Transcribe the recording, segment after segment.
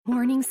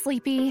Morning,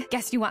 Sleepy.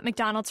 Guess you want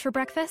McDonald's for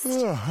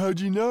breakfast? How'd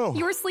you know?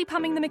 You were sleep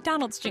humming the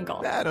McDonald's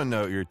jingle. I don't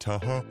know what you're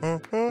talking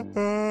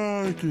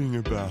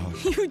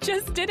about. You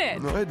just did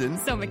it. No, I didn't.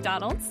 So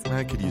McDonald's?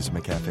 I could use my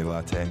cafe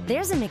latte.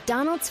 There's a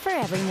McDonald's for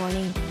every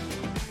morning.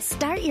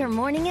 Start your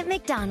morning at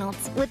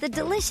McDonald's with a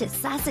delicious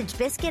sausage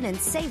biscuit and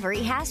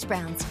savory hash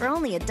browns for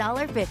only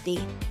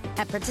 $1.50.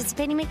 At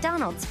participating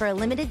McDonald's for a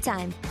limited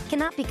time.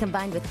 Cannot be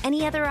combined with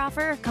any other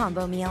offer or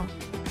combo meal.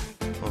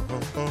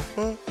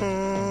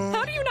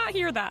 How do you not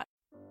hear that?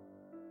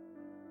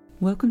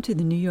 Welcome to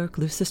the New York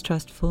Lucis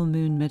Trust Full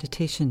Moon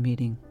Meditation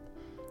Meeting.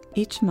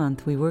 Each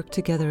month we work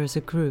together as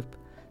a group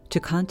to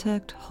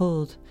contact,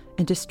 hold,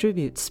 and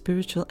distribute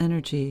spiritual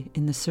energy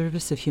in the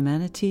service of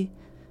humanity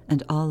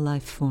and all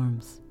life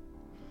forms.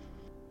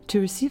 To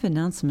receive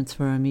announcements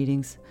for our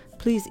meetings,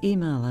 please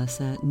email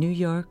us at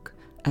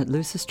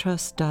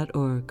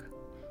newyork@lucistrust.org,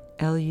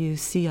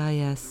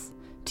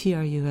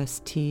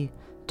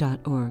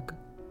 LUCISTRUST.org.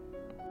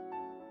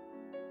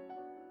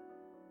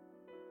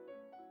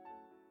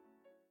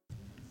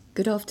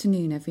 Good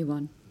afternoon,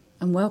 everyone,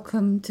 and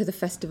welcome to the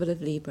Festival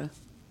of Libra.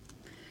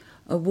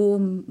 A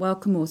warm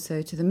welcome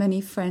also to the many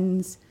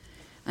friends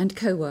and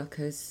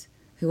co-workers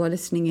who are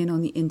listening in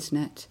on the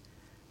internet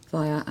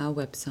via our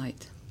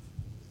website.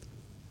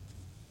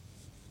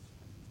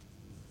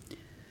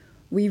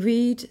 We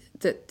read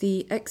that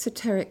the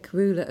exoteric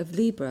ruler of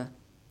Libra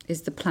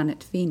is the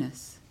planet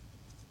Venus,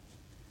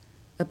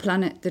 a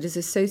planet that is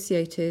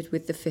associated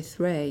with the fifth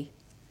ray,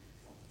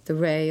 the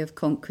ray of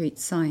concrete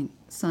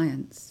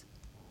science.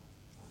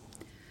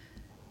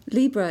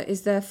 Libra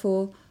is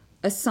therefore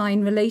a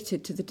sign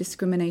related to the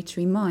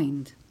discriminatory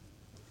mind,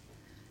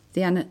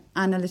 the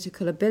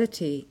analytical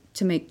ability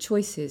to make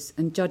choices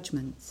and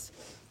judgments.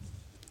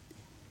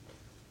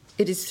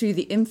 It is through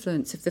the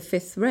influence of the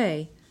fifth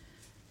ray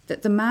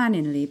that the man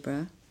in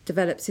Libra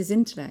develops his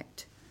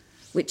intellect,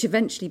 which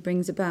eventually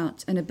brings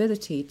about an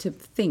ability to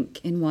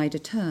think in wider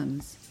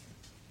terms.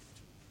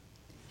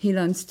 He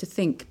learns to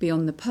think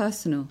beyond the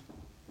personal,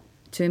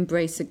 to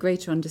embrace a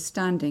greater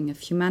understanding of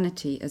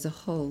humanity as a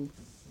whole.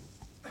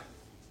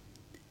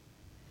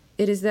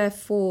 It is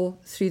therefore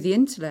through the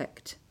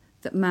intellect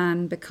that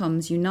man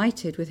becomes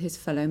united with his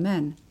fellow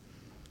men,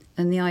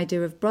 and the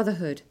idea of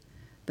brotherhood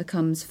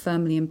becomes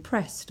firmly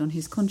impressed on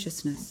his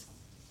consciousness.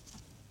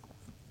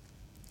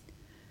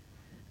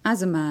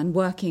 As a man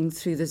working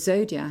through the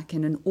zodiac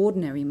in an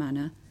ordinary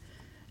manner,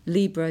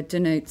 Libra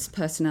denotes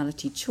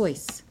personality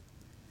choice,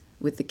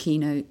 with the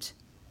keynote,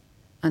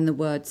 and the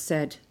word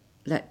said,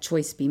 "Let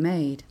choice be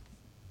made."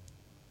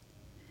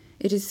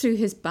 It is through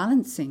his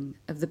balancing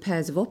of the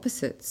pairs of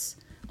opposites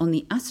on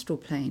the astral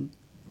plane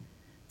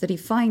that he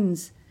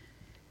finds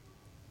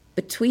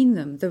between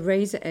them the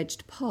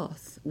razor-edged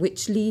path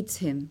which leads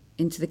him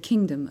into the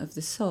kingdom of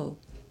the soul.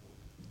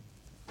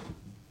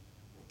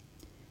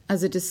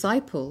 As a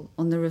disciple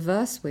on the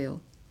reverse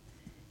wheel,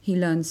 he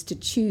learns to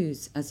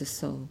choose as a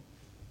soul.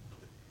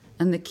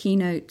 And the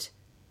keynote,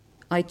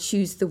 "I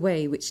choose the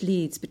way which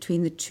leads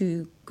between the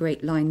two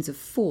great lines of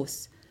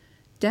force,"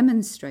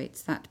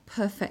 demonstrates that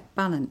perfect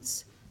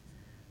balance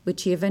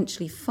which he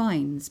eventually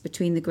finds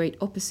between the great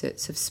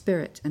opposites of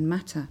spirit and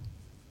matter.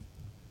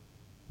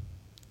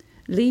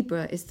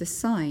 Libra is the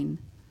sign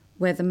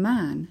where the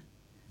man,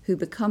 who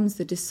becomes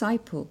the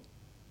disciple,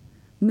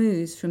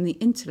 moves from the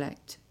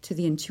intellect to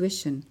the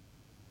intuition,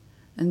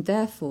 and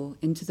therefore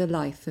into the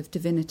life of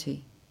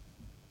divinity.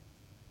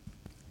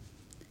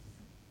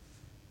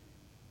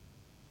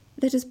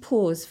 Let us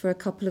pause for a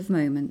couple of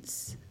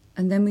moments,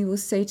 and then we will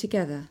say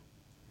together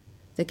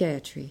the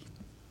Gayatri.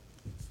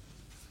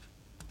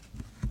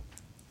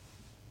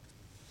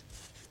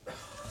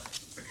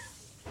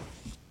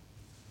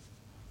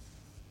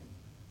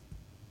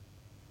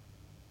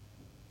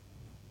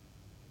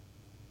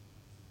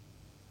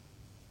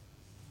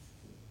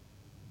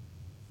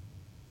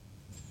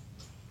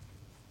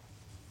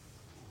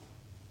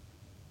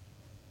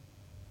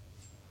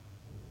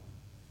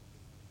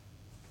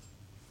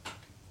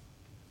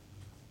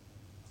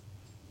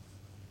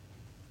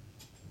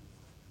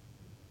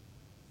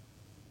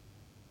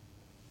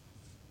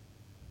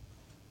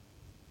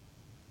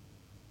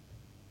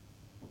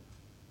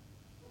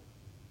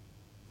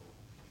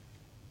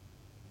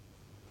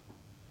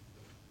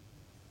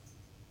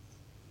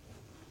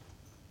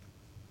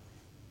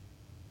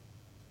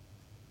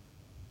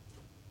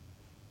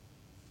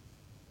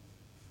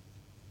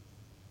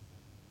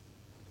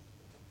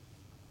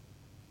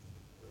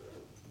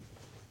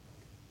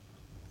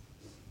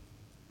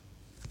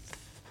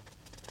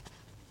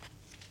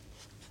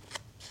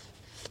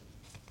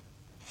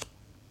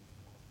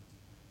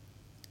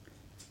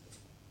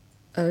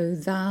 O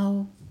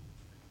thou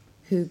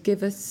who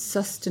givest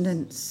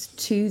sustenance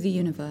to the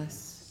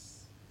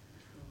universe,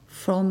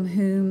 from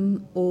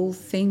whom all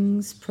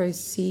things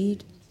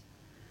proceed,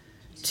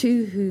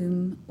 to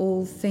whom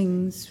all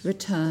things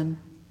return,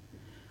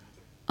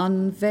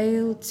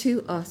 unveil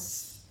to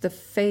us the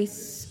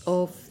face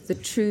of the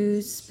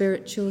true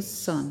spiritual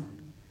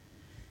sun,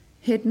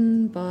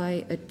 hidden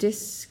by a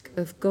disk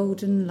of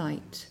golden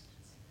light,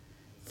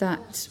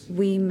 that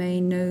we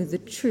may know the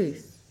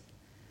truth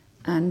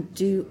and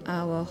do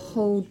our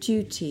whole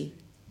duty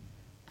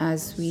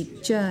as we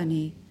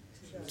journey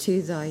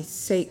to thy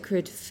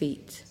sacred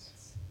feet.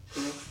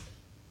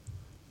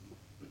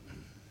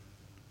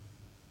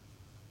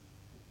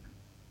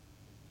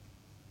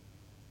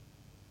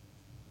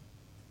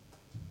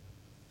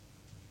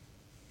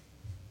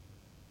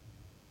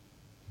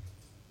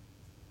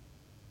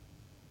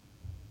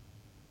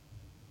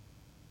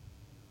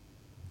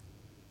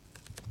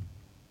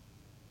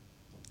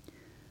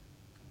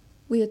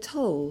 We are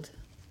told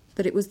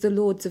that it was the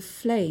lords of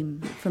flame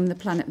from the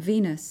planet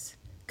Venus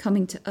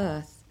coming to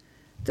Earth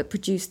that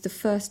produced the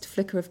first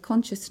flicker of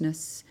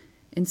consciousness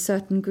in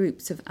certain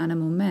groups of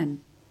animal men.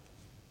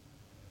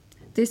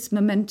 This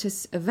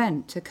momentous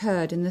event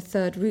occurred in the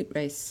third root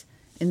race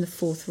in the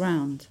fourth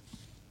round.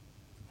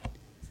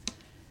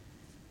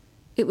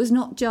 It was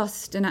not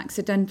just an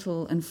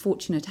accidental and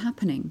fortunate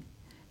happening,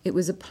 it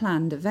was a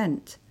planned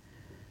event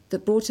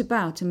that brought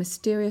about a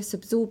mysterious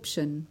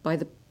absorption by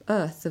the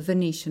Earth of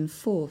Venetian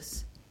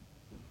force.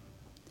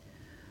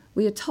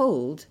 We are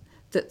told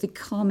that the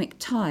karmic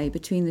tie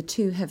between the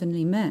two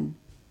heavenly men,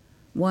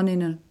 one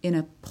in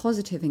a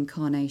positive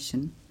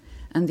incarnation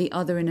and the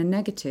other in a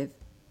negative,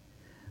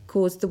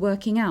 caused the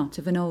working out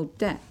of an old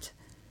debt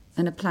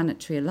and a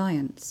planetary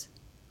alliance.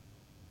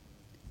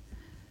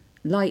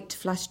 Light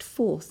flashed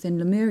forth in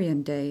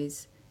Lemurian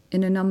days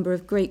in a number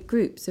of great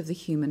groups of the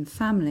human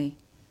family,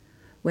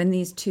 when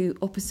these two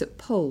opposite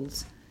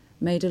poles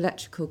made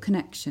electrical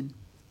connection.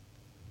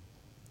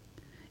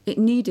 It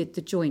needed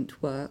the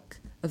joint work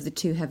of the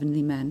two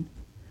heavenly men,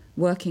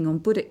 working on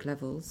Buddhic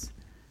levels,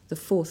 the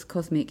fourth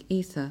cosmic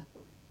ether,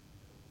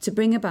 to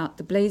bring about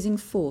the blazing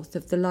forth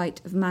of the light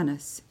of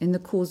Manas in the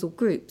causal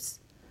groups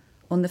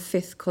on the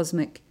fifth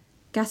cosmic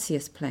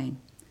gaseous plane,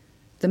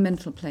 the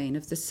mental plane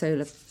of the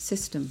solar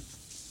system.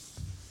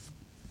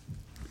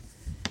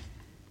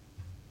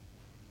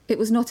 It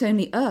was not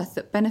only Earth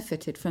that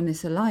benefited from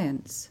this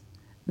alliance.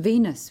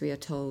 Venus, we are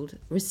told,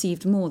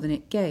 received more than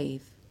it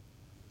gave.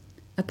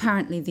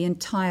 Apparently, the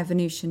entire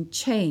Venusian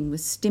chain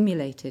was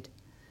stimulated,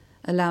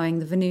 allowing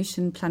the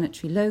Venusian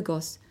planetary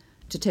logos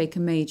to take a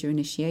major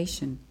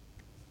initiation.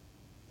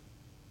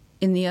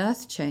 In the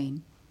Earth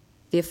chain,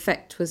 the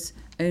effect was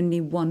only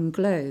one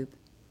globe,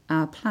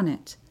 our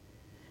planet,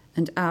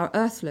 and our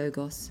Earth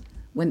logos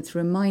went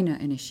through a minor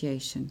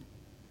initiation,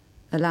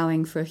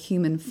 allowing for a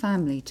human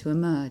family to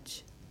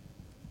emerge.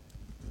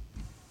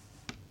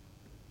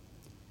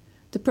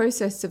 The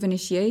process of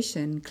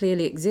initiation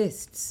clearly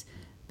exists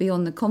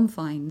beyond the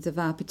confines of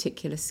our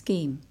particular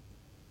scheme.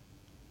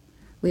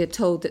 We are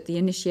told that the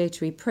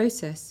initiatory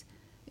process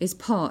is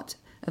part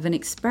of an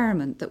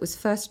experiment that was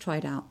first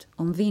tried out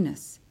on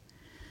Venus,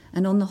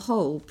 and on the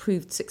whole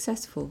proved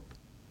successful,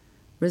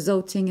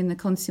 resulting in the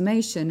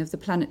consummation of the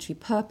planetary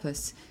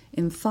purpose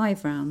in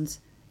 5 rounds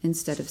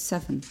instead of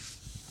 7.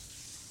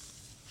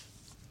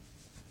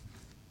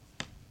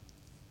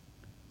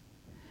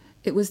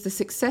 It was the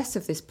success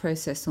of this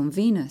process on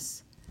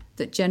Venus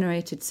that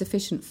generated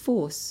sufficient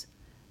force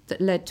that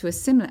led to a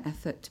similar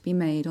effort to be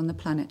made on the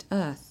planet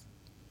Earth.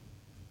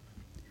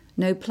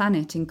 No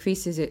planet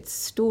increases its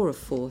store of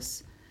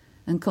force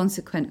and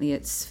consequently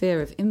its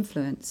sphere of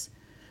influence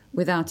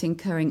without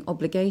incurring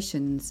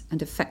obligations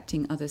and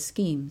affecting other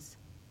schemes.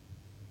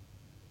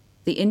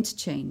 The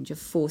interchange of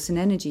force and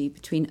energy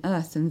between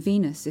Earth and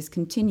Venus is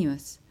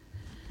continuous,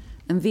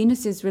 and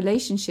Venus's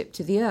relationship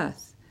to the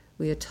Earth,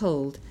 we are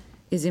told,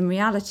 is in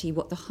reality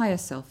what the higher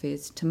self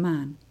is to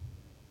man.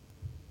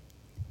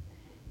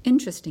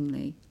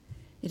 Interestingly,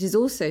 it is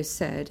also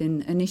said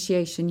in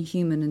Initiation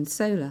Human and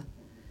Solar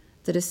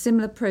that a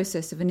similar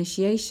process of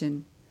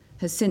initiation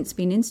has since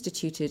been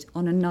instituted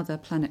on another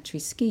planetary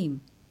scheme.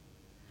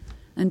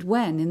 And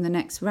when, in the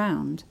next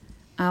round,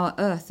 our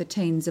Earth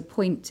attains a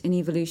point in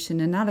evolution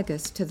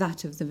analogous to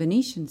that of the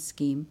Venetian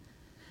scheme,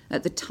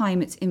 at the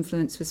time its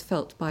influence was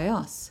felt by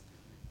us,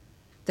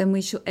 then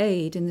we shall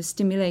aid in the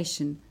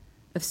stimulation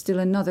of still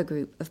another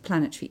group of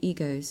planetary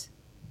egos.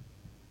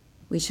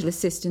 We shall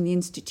assist in the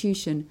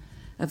institution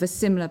of a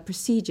similar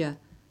procedure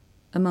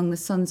among the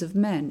sons of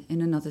men in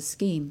another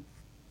scheme.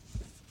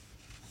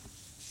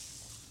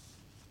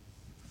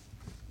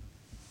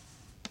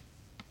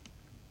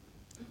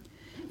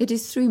 It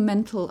is through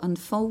mental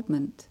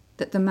unfoldment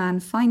that the man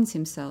finds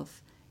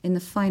himself in the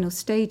final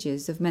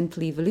stages of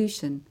mental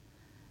evolution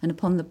and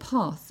upon the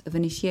path of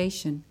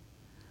initiation,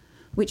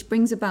 which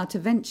brings about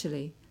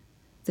eventually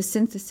the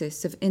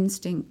synthesis of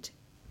instinct,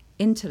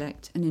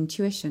 intellect, and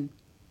intuition.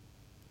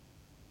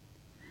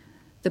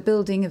 The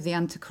building of the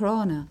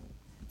Antakarana,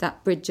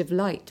 that bridge of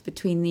light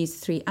between these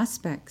 3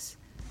 aspects,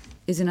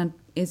 is an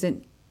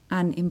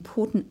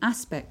important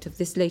aspect of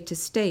this later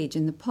stage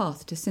in the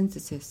path to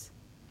synthesis.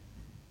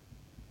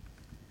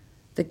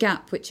 The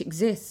gap which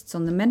exists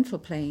on the mental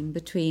plane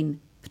between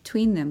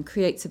them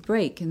creates a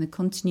break in the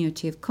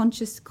continuity of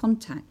conscious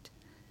contact,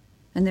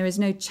 and there is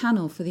no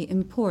channel for the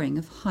inpouring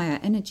of higher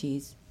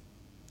energies.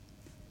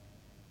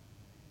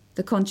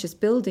 The conscious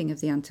building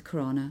of the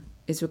Antakarana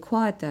is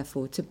required,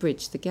 therefore, to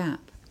bridge the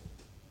gap.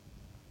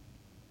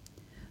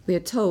 we are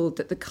told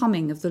that the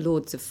coming of the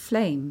Lords of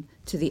Flame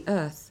to the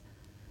earth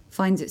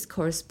finds its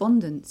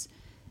correspondence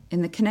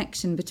in the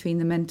connection between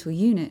the mental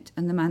unit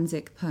and the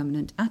mansic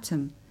permanent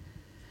atom.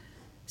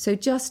 So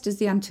just as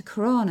the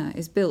Antakarana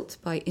is built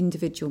by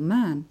individual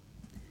man,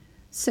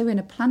 so in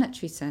a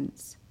planetary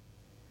sense,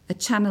 a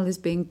channel is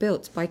being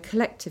built by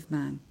collective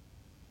man,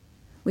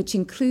 which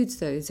includes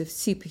those of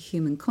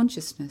superhuman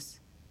consciousness,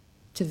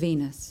 to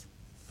Venus.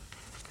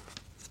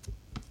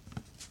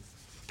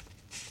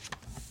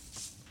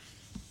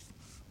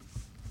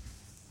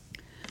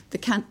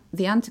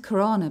 The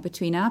Antakarana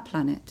between our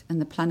planet and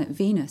the planet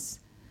Venus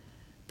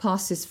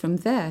passes from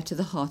there to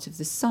the heart of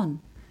the Sun,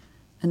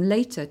 and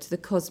later to the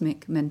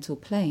cosmic mental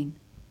plane.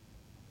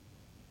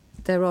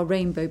 There are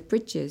rainbow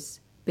bridges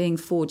being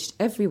forged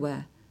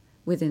everywhere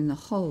within the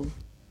whole,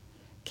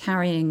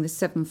 carrying the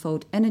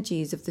sevenfold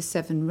energies of the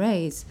seven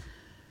rays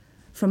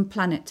from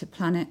planet to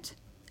planet,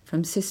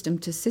 from system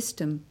to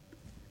system,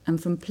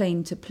 and from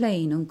plane to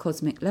plane on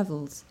cosmic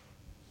levels.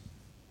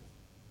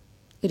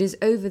 It is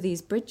over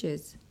these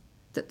bridges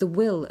that the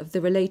will of the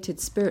related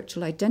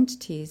spiritual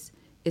identities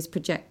is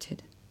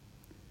projected,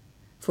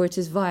 for it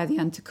is via the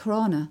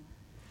Antakarana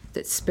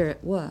that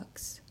spirit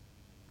works,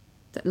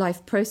 that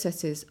life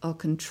processes are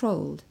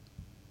controlled,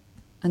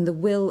 and the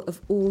will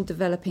of all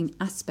developing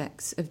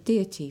aspects of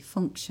deity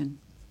function.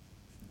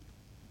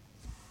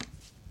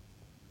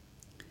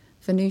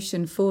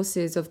 Venusian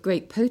forces of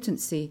great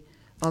potency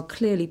are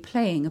clearly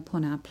playing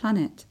upon our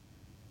planet,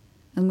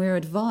 and we are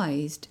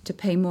advised to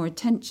pay more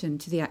attention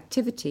to the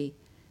activity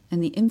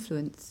and the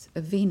influence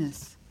of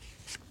Venus.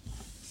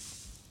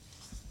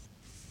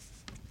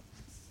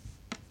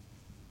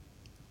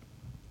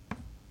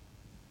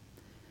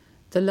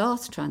 The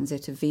last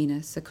transit of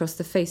Venus across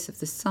the face of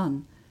the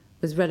Sun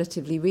was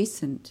relatively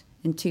recent,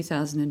 in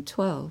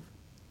 2012.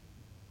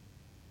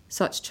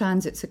 Such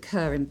transits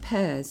occur in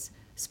pairs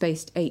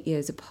spaced 8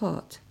 years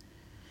apart,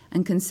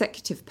 and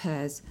consecutive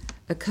pairs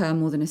occur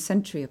more than a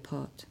century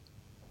apart.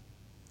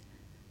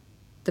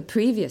 The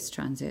previous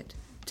transit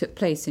took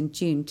place in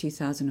June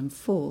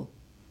 2004,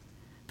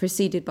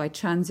 preceded by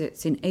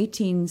transits in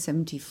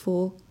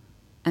 1874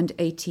 and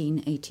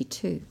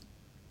 1882.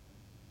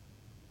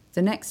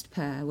 The next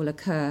pair will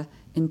occur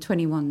in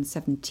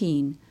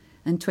 2117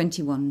 and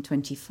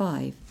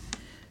 2125,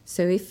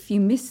 so if you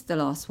missed the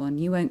last one,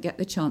 you won't get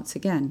the chance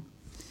again,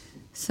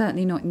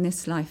 certainly not in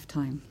this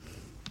lifetime.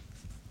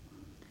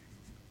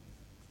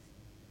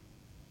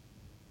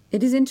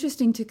 It is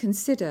interesting to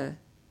consider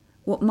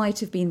what might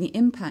have been the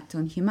impact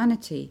on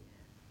humanity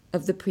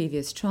of the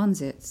previous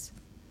transits.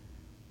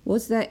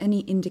 Was there any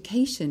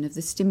indication of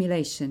the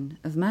stimulation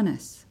of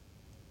Manas?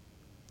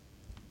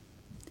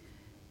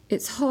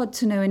 It's hard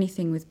to know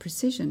anything with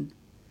precision,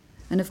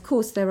 and of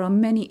course there are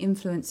many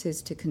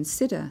influences to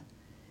consider,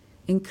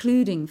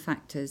 including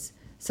factors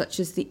such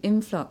as the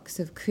influx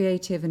of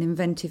creative and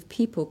inventive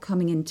people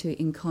coming into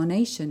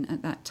incarnation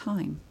at that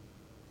time.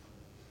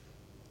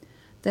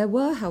 There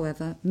were,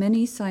 however,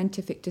 many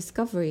scientific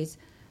discoveries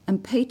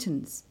and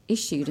patents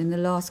issued in the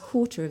last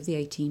quarter of the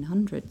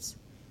 1800s.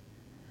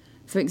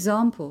 For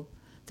example,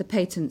 the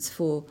patents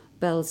for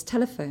Bell's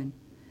telephone,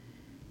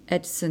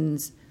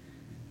 Edison's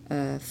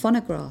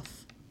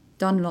phonograph,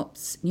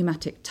 Dunlop's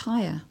pneumatic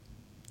tyre,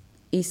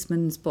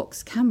 Eastman's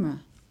box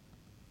camera,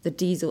 the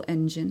diesel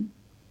engine,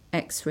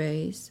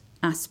 X-rays,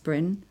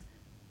 aspirin,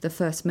 the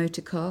first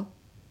motor car,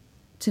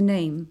 to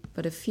name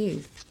but a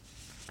few.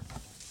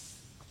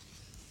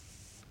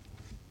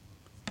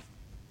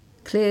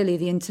 Clearly,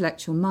 the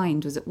intellectual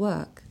mind was at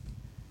work.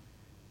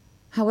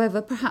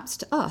 However, perhaps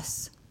to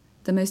us,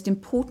 the most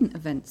important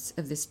events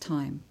of this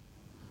time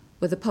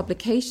were the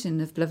publication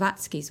of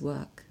Blavatsky's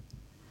work,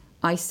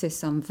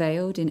 Isis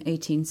Unveiled in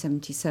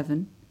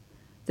 1877,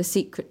 The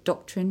Secret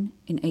Doctrine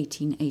in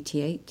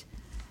 1888,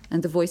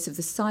 and The Voice of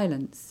the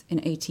Silence in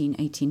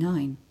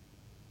 1889.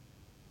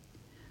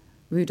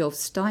 Rudolf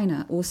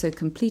Steiner also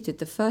completed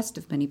the first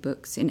of many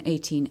books in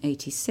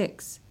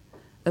 1886,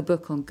 a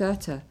book on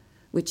Goethe,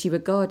 which he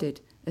regarded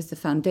as the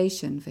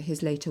foundation for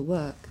his later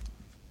work.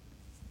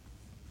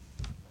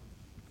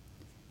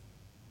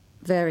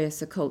 Various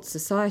occult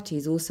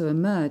societies also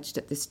emerged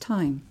at this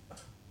time.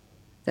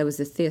 There was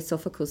the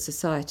Theosophical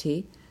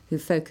Society, who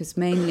focused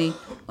mainly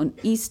on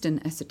Eastern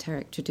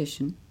esoteric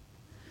tradition,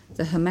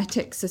 the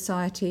Hermetic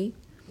Society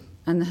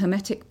and the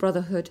Hermetic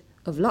Brotherhood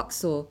of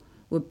Luxor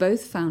were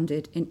both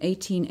founded in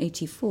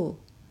 1884,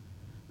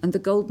 and the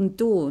Golden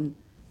Dawn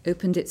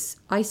opened its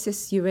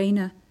Isis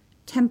Urania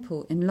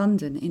temple in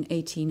London in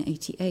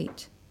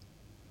 1888.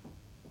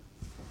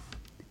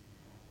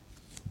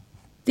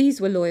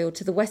 These were loyal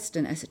to the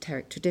Western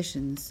esoteric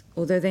traditions,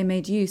 although they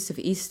made use of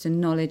Eastern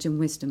knowledge and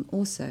wisdom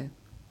also.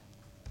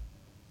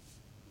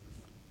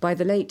 By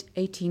the late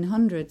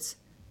 1800s,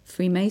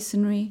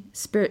 Freemasonry,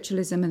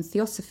 spiritualism and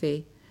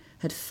theosophy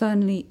had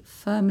firmly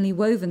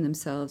woven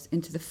themselves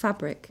into the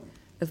fabric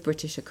of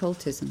British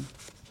occultism.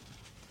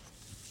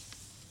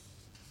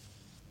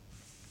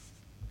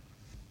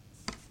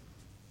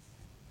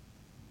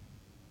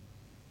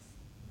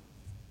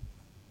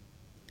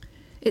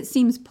 It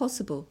seems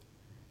possible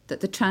that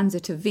the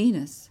transit of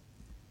Venus,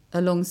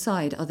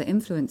 alongside other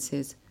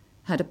influences,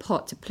 had a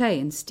part to play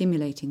in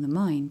stimulating the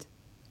mind.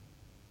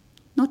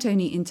 Not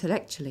only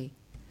intellectually,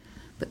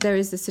 but there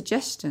is the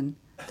suggestion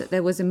that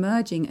there was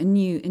emerging a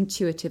new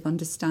intuitive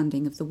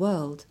understanding of the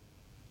world.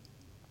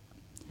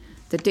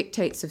 The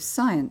dictates of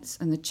science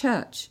and the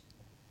church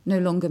no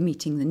longer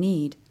meeting the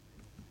need,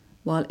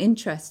 while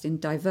interest in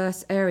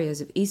diverse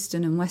areas of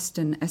Eastern and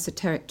Western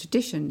esoteric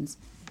traditions,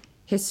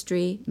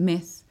 history,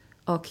 myth,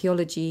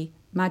 archaeology,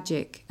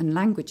 magic, and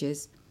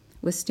languages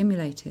was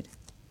stimulated.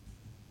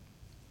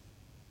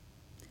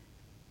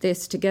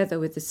 This, together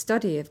with the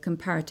study of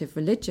comparative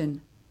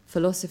religion,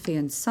 philosophy,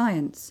 and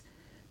science,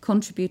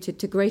 contributed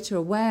to greater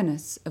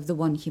awareness of the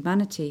one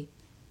humanity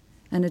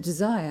and a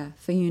desire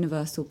for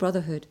universal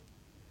brotherhood,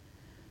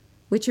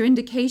 which are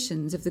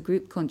indications of the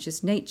group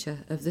conscious nature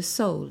of the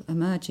soul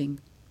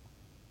emerging.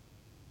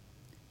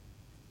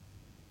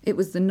 It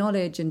was the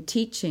knowledge and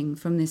teaching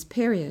from this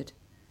period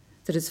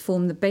that has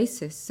formed the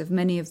basis of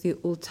many of the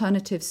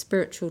alternative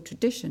spiritual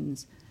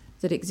traditions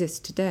that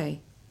exist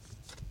today.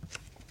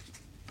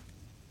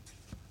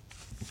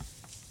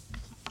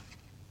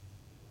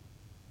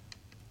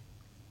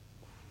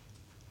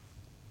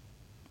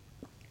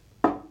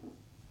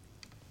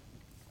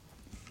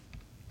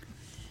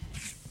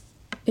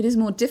 It is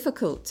more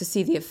difficult to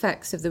see the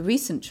effects of the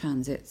recent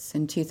transits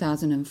in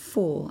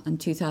 2004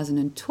 and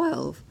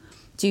 2012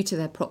 due to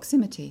their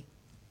proximity.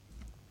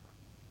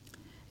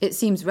 It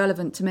seems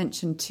relevant to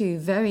mention two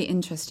very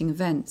interesting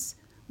events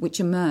which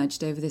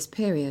emerged over this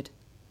period: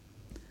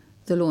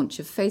 the launch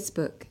of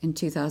Facebook in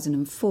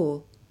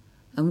 2004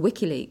 and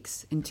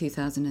WikiLeaks in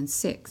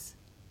 2006.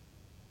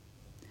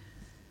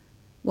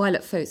 While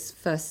at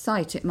first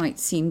sight it might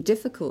seem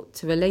difficult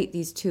to relate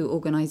these two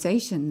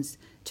organisations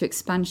to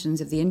expansions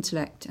of the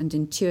intellect and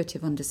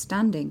intuitive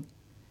understanding,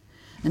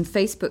 and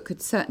Facebook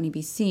could certainly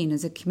be seen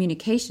as a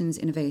communications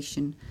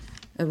innovation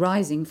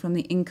arising from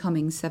the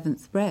incoming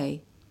seventh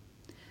ray,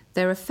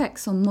 their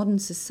effects on modern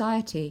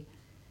society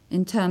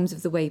in terms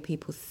of the way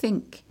people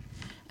think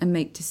and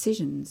make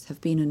decisions have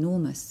been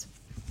enormous.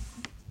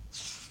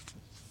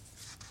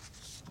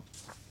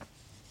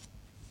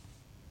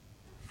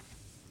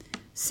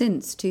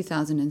 Since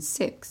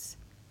 2006,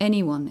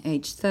 anyone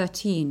aged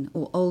 13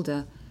 or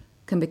older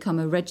can become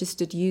a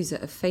registered user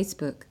of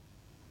Facebook,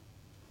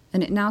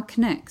 and it now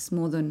connects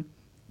more than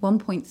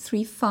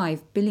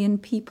 1.35 billion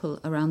people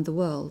around the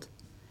world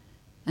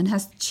and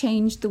has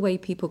changed the way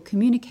people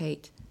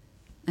communicate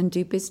and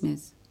do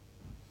business.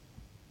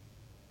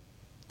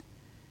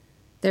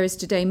 There is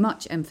today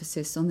much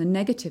emphasis on the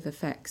negative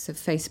effects of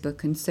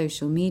Facebook and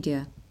social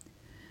media,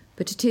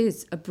 but it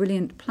is a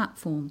brilliant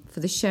platform for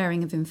the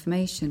sharing of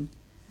information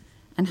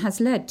and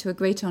has led to a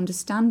greater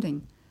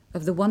understanding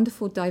of the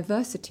wonderful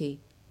diversity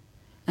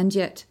and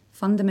yet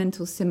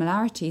fundamental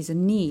similarities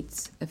and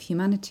needs of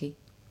humanity.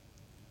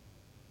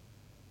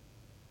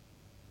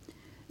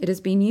 It has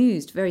been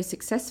used very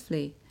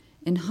successfully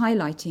in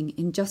highlighting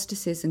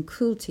injustices and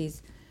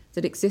cruelties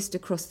that exist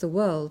across the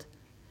world,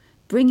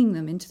 bringing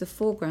them into the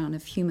foreground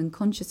of human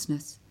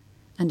consciousness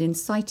and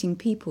inciting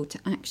people to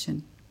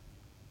action.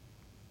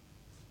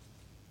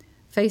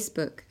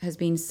 Facebook has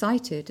been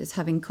cited as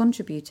having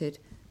contributed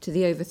to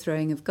the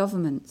overthrowing of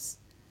governments,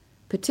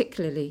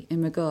 particularly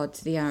in regard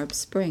to the Arab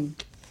Spring.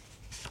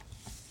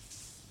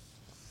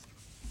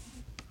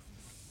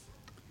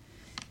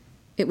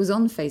 It was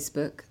on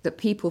Facebook that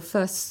people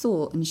first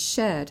saw and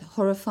shared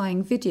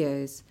horrifying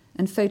videos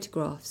and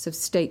photographs of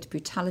state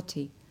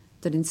brutality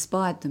that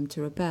inspired them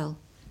to rebel.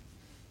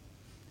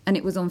 And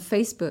it was on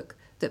Facebook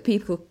that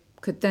people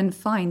could then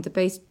find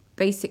the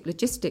basic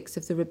logistics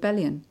of the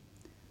rebellion,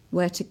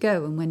 where to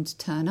go and when to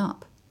turn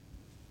up.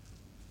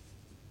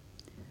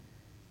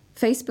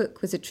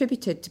 Facebook was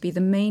attributed to be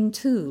the main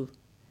tool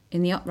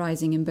in the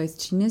uprising in both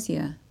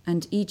Tunisia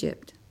and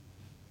Egypt.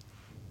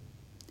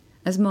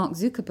 As Mark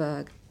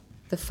Zuckerberg,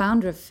 the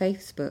founder of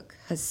Facebook,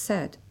 has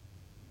said,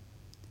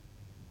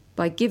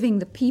 "By giving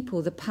the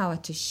people the power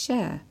to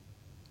share,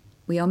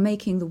 we are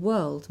making the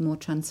world more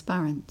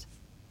transparent."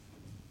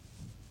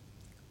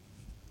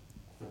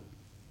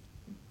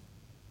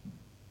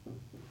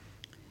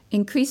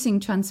 Increasing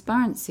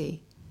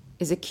transparency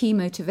is a key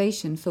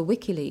motivation for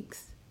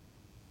WikiLeaks,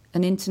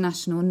 an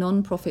international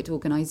non-profit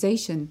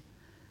organisation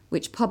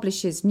which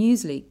publishes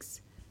news leaks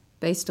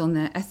based on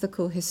their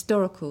ethical,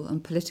 historical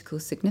and political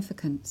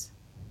significance.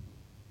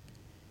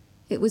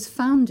 It was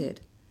founded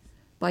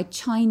by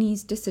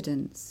Chinese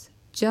dissidents,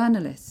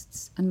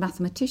 journalists and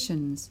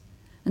mathematicians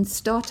and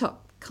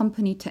start-up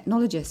company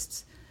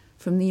technologists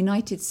from the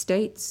United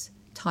States,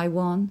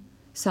 Taiwan,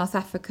 South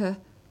Africa,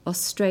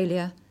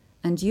 Australia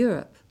and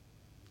Europe,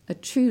 a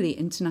truly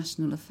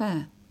international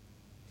affair.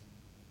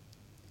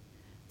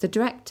 The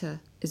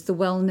director is the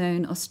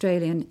well-known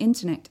Australian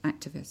internet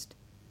activist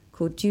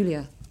called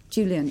Julian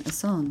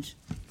Assange.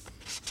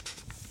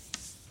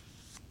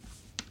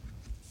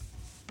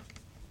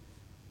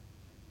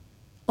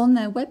 On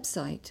their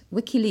website,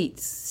 WikiLeaks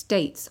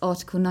states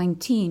Article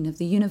 19 of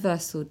the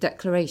Universal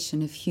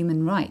Declaration of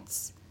Human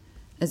Rights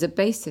as a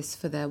basis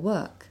for their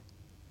work.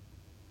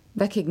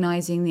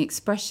 recognizing the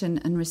expression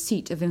and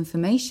receipt of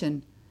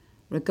information,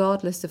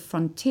 regardless of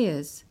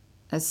frontiers,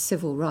 as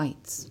civil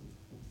rights.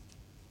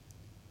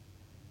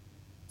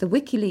 The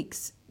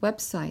WikiLeaks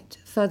website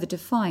further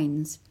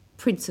defines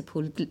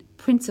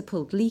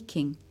principled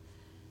leaking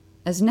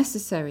as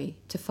necessary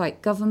to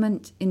fight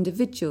government,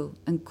 individual,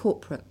 and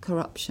corporate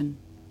corruption.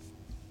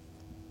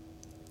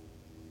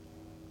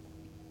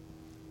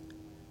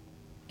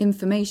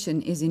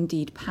 Information is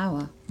indeed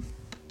power,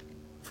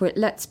 for it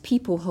lets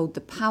people hold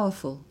the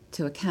powerful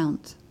to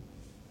account.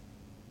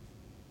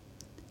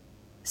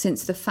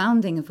 Since the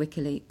founding of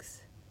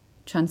WikiLeaks,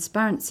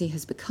 transparency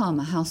has become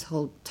a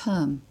household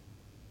term.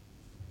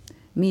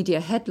 Media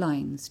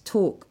headlines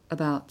talk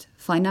about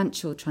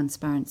financial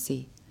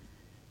transparency,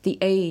 the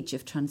age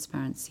of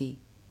transparency,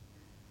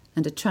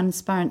 and a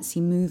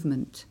transparency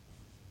movement.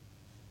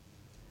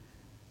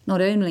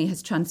 Not only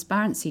has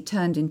transparency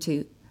turned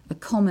into a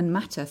common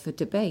matter for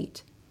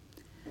debate,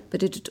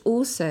 but it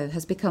also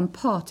has become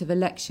part of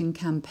election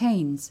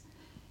campaigns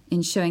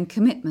in showing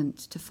commitment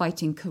to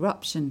fighting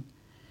corruption.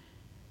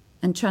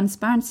 And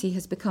transparency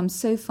has become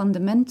so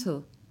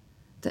fundamental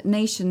that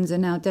nations are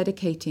now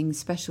dedicating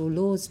special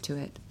laws to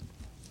it.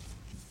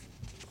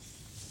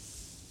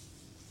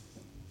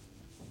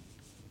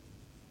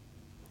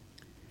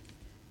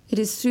 It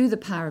is through the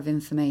power of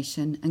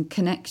information and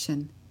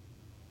connection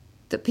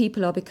that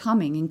people are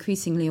becoming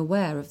increasingly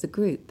aware of the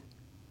group.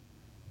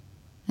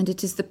 And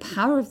it is the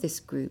power of this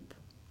group,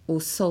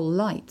 or soul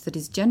light, that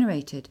is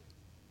generated,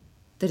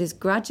 that is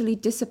gradually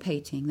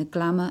dissipating the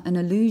glamour and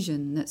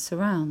illusion that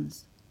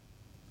surrounds.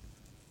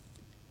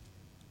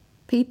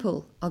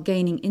 People are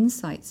gaining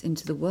insights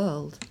into the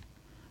world,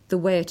 the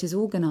way it is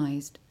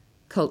organized,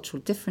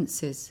 cultural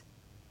differences,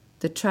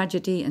 the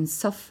tragedy and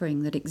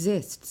suffering that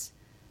exists,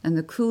 and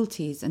the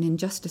cruelties and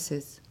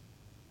injustices.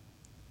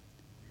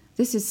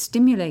 This is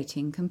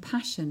stimulating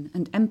compassion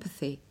and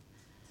empathy,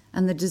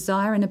 and the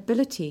desire and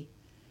ability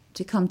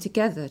to come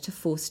together to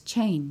force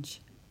change.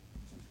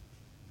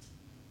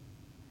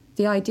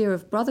 The idea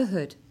of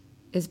brotherhood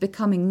is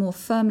becoming more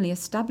firmly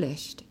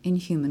established in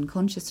human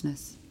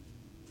consciousness.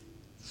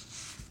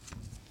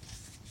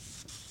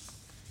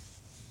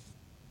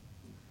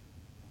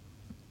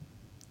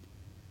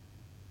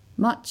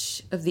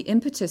 Much of the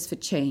impetus for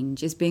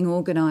change is being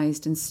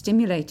organised and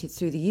stimulated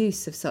through the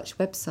use of such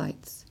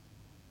websites.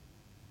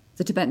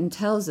 The Tibetan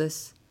tells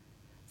us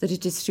that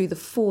it is through the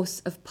force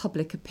of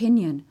public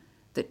opinion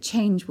that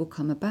change will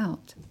come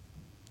about.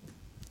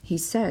 He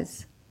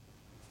says,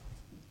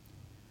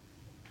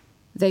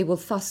 "They will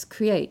thus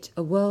create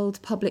a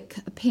world public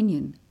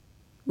opinion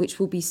which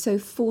will be so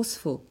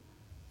forceful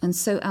and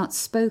so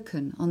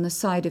outspoken on the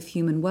side of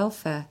human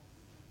welfare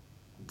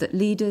that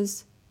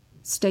leaders,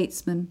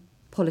 statesmen,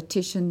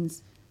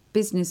 politicians,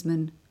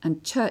 businessmen,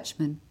 and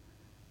churchmen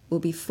will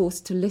be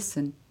forced to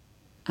listen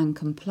and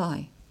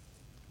comply."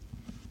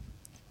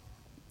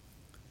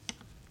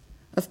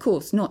 Of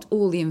course, not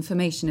all the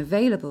information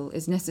available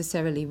is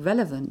necessarily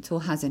relevant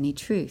or has any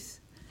truth,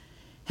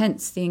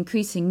 hence the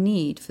increasing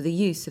need for the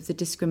use of the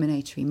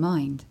discriminatory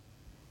mind.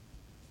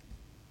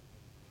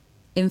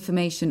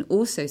 Information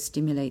also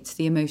stimulates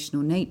the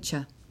emotional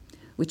nature,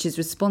 which is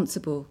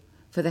responsible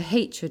for the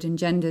hatred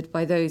engendered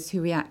by those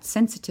who react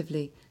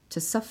sensitively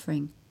to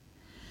suffering,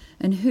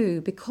 and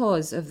who,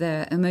 because of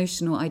their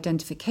emotional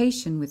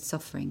identification with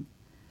suffering,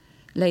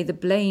 lay the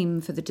blame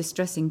for the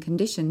distressing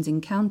conditions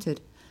encountered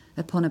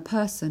upon a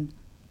person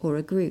or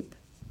a group.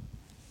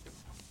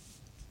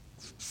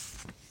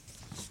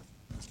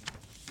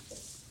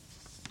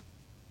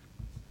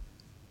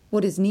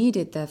 What is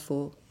needed,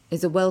 therefore,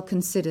 is a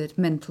well-considered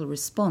mental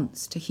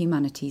response to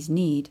humanity's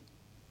need.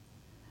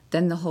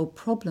 Then the whole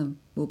problem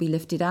will be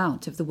lifted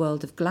out of the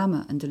world of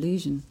glamour and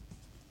illusion.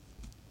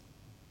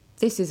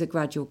 This is a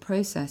gradual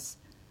process.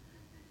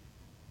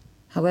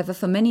 However,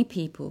 for many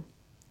people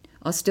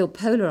are still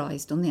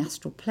polarized on the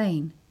astral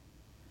plane,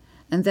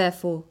 and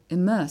therefore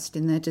immersed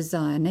in their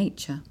desire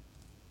nature.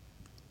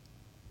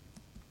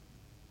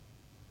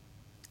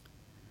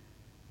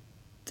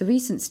 The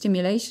recent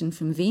stimulation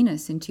from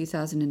Venus in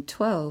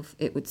 2012,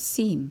 it would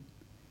seem,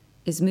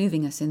 is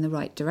moving us in the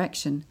right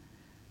direction,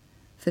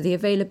 for the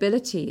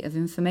availability of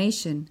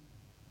information,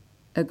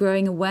 a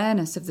growing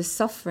awareness of the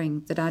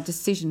suffering that our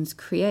decisions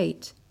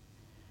create,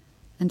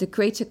 and a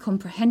greater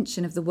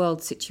comprehension of the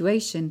world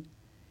situation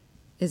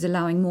is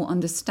allowing more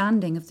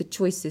understanding of the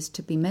choices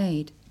to be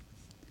made.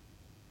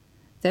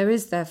 There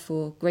is,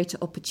 therefore, greater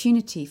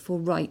opportunity for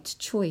right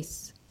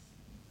choice.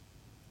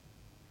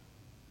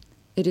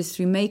 It is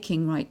through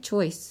making right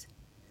choice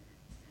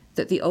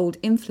that the old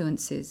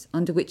influences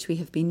under which we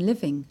have been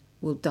living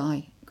will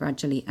die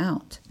gradually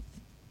out,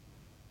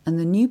 and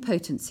the new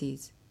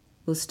potencies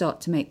will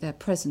start to make their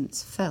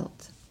presence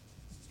felt.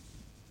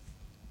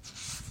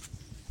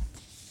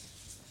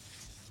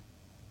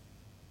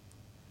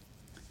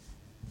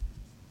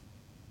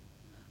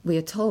 We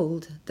are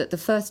told that the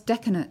first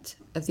decade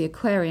of the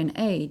Aquarian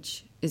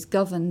age is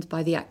governed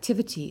by the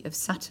activity of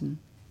Saturn,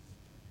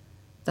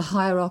 the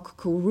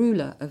hierarchical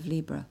ruler of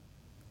Libra,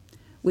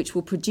 which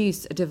will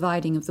produce a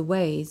dividing of the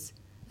ways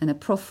and a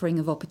proffering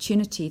of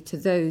opportunity to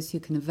those who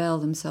can avail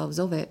themselves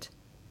of it.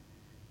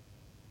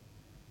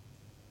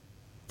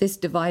 This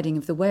dividing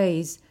of the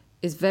ways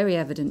is very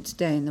evident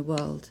today in the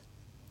world.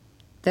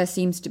 There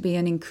seems to be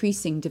an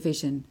increasing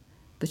division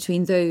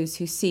between those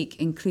who seek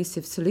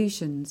inclusive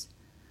solutions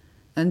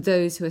and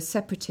those who are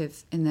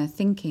separative in their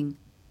thinking.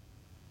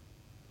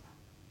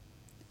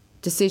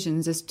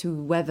 Decisions as to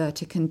whether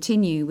to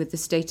continue with the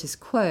status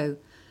quo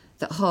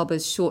that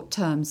harbours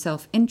short-term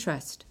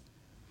self-interest,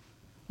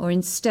 or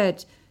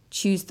instead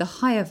choose the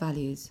higher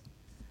values,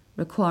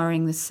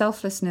 requiring the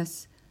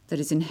selflessness that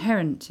is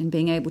inherent in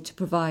being able to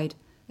provide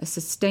a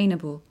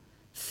sustainable,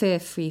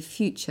 fear-free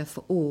future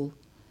for all,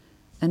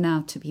 are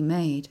now to be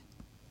made.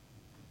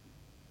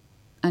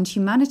 And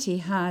humanity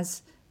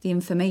has the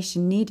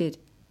information needed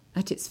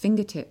at its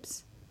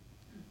fingertips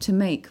to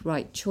make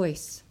right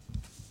choice.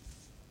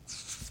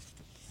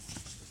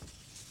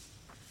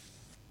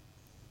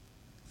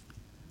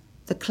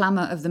 The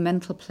clamour of the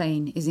mental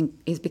plane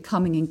is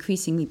becoming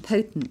increasingly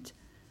potent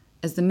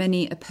as the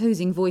many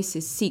opposing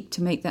voices seek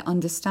to make their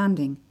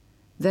understanding,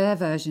 their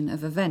version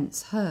of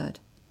events,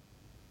 heard.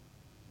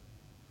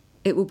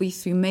 It will be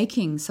through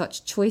making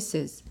such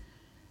choices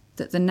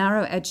that the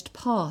narrow-edged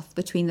path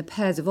between the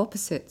pairs of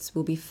opposites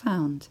will be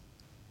found.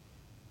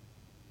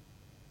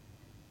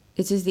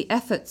 It is the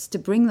efforts to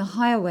bring the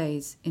higher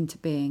ways into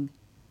being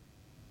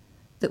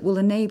that will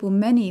enable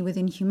many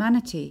within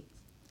humanity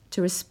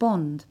to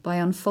respond by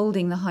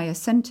unfolding the higher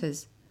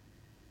centres,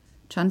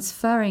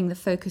 transferring the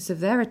focus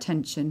of their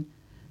attention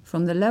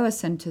from the lower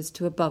centres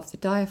to above the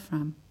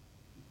diaphragm.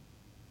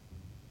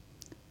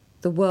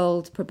 The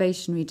world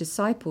probationary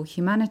disciple,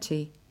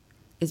 humanity,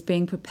 is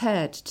being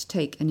prepared to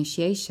take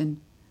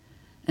initiation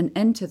and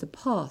enter the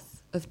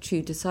path of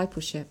true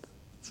discipleship.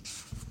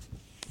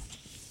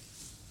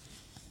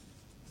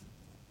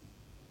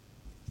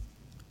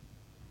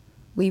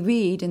 We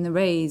read in the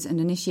rays and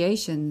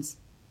initiations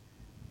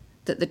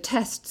that the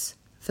tests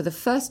for the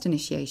first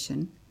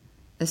initiation,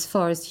 as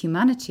far as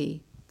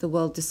humanity, the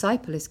world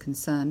disciple, is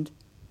concerned,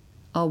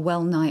 are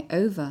well nigh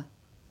over,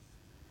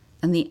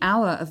 and the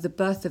hour of the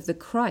birth of the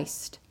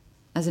Christ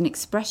as an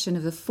expression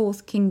of the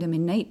fourth kingdom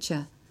in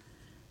nature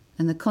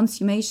and the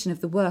consummation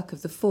of the work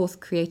of the fourth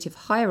creative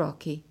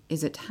hierarchy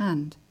is at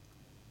hand.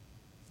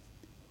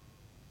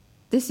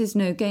 This is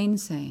no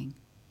gainsaying.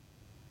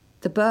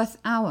 The birth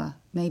hour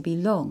may be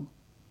long,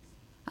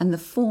 and the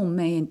form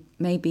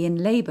may be in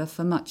labour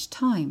for much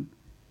time,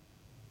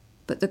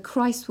 but the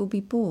Christ will be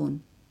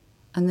born,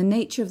 and the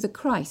nature of the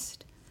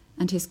Christ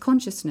and his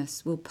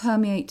consciousness will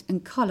permeate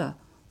and colour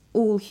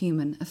all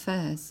human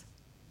affairs.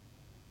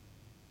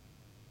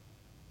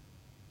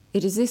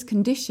 It is this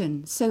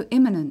condition, so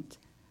imminent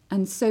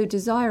and so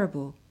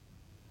desirable,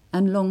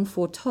 and long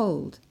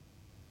foretold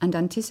and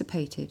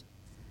anticipated,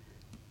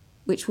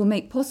 which will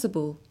make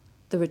possible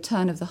the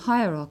return of the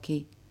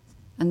hierarchy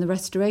and the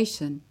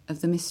restoration of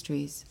the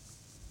mysteries.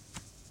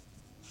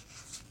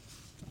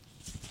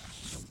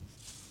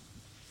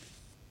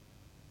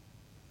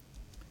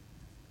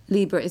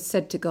 Libra is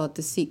said to guard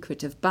the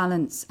secret of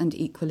balance and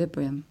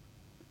equilibrium,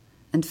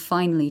 and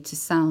finally to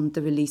sound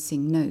the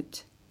releasing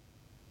note.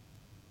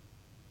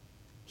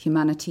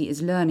 Humanity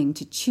is learning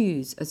to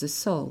choose as a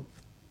soul,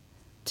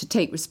 to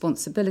take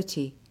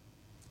responsibility,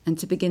 and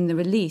to begin the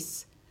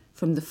release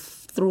from the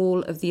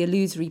thrall of the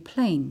illusory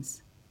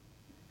planes,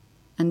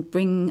 and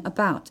bring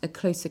about a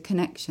closer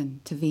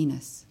connection to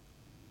Venus.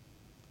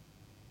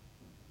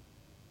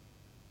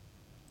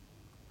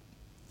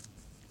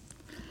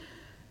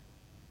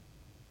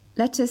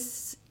 Let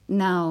us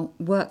now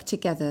work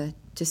together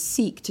to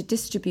seek to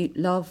distribute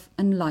love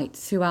and light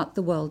throughout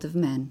the world of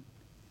men,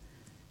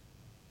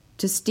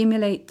 to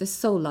stimulate the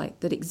soul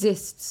light that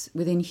exists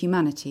within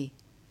humanity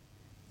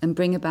and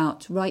bring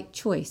about right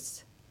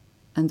choice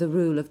and the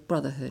rule of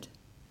brotherhood.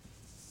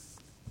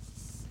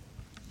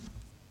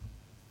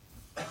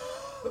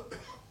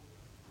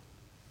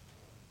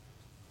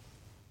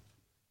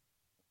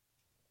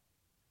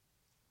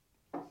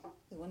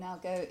 We will now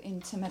go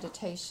into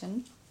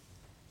meditation.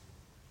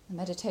 The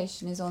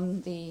meditation is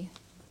on the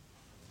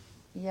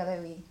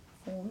yellowy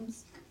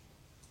forms.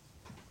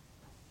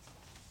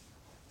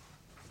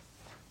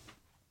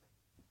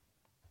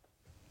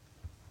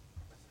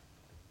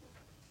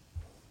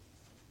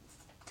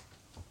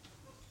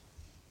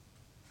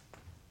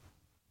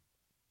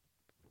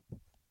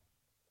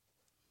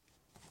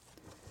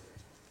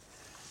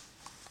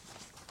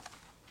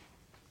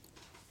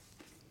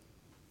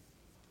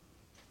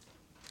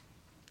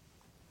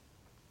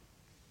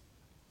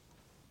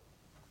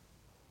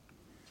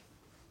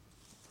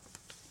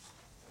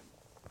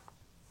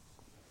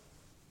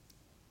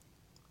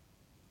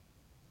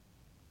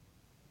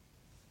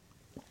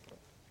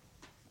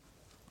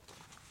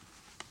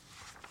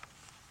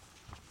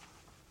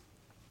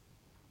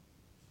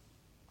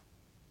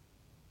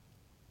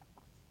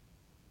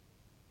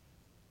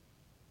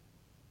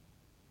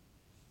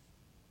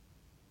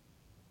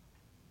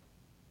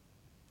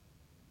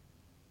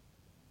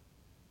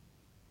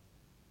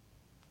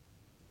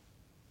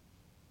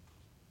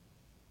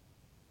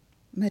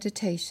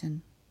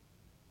 Meditation.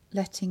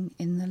 letting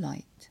in the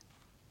light.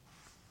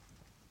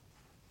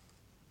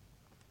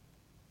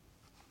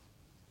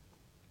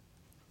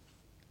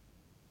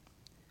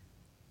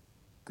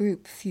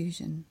 Group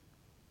fusion.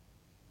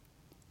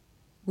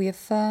 We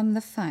affirm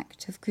the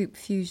fact of group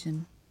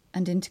fusion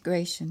and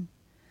integration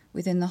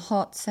within the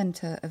heart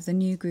centre of the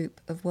new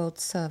group of world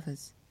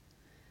servers,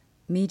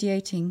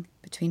 mediating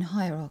between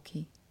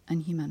hierarchy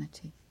and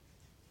humanity.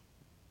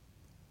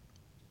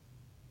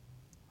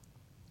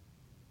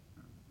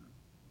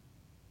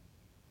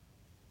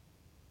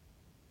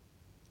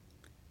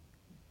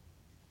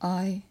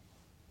 I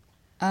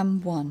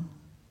am one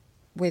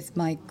with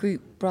my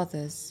group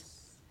brothers,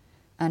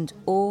 and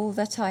all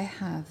that I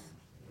have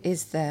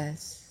is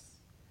theirs.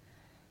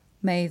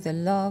 May the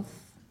love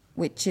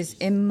which is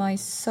in my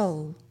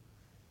soul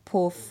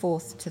pour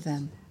forth to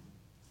them.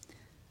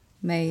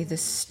 May the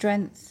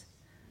strength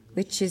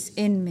which is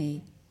in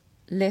me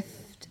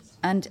lift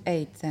and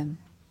aid them.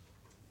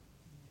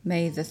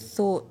 May the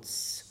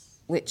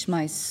thoughts which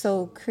my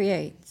soul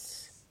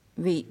creates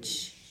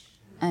reach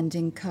and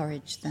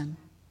encourage them.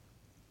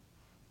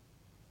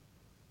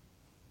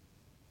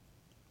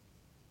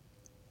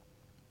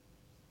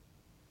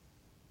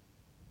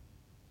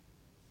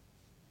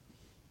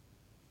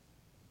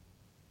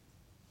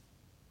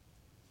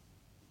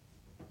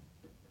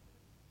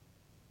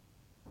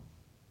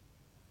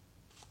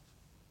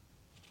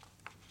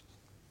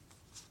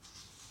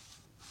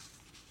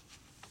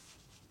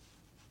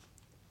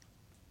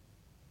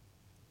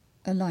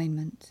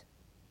 Alignment.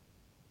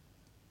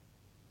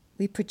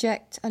 We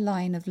project a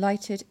line of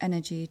lighted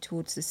energy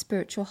towards the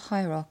spiritual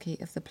hierarchy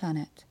of the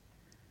planet,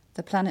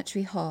 the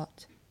planetary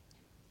heart,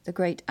 the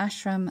great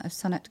ashram of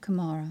Sanat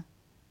Kumara,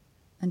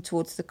 and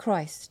towards the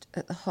Christ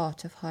at the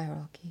heart of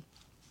hierarchy.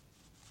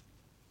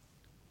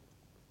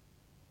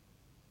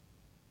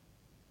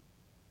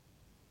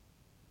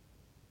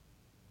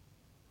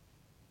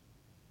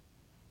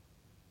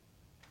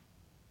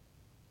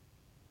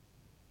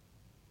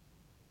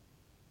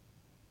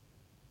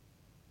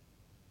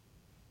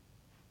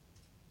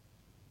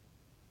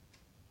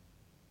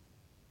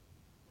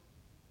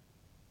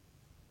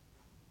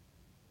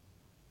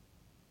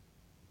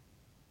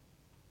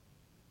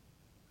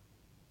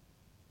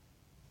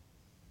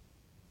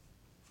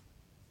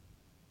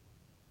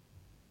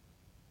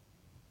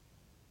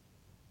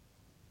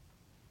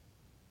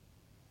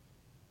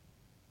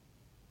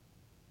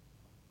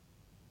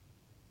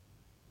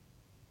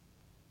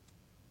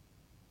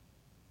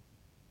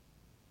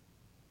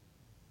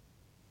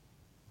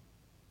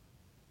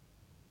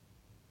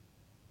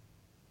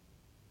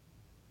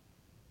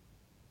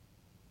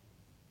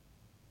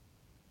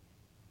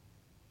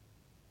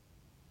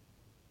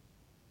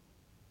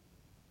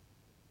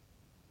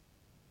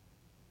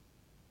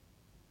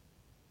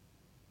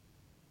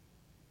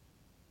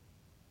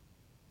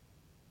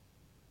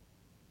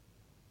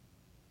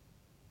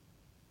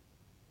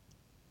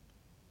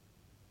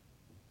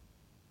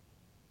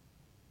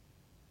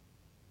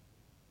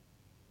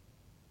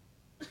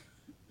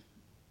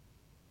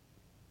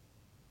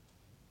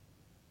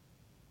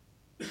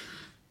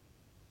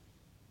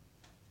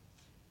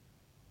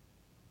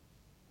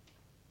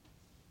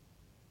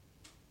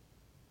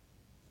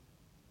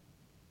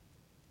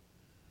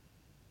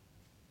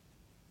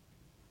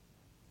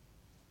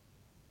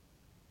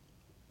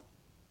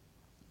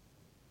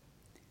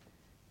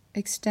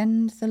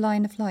 Extend the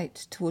line of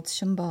light towards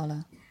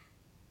Shambhala,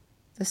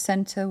 the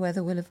centre where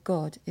the will of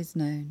God is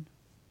known.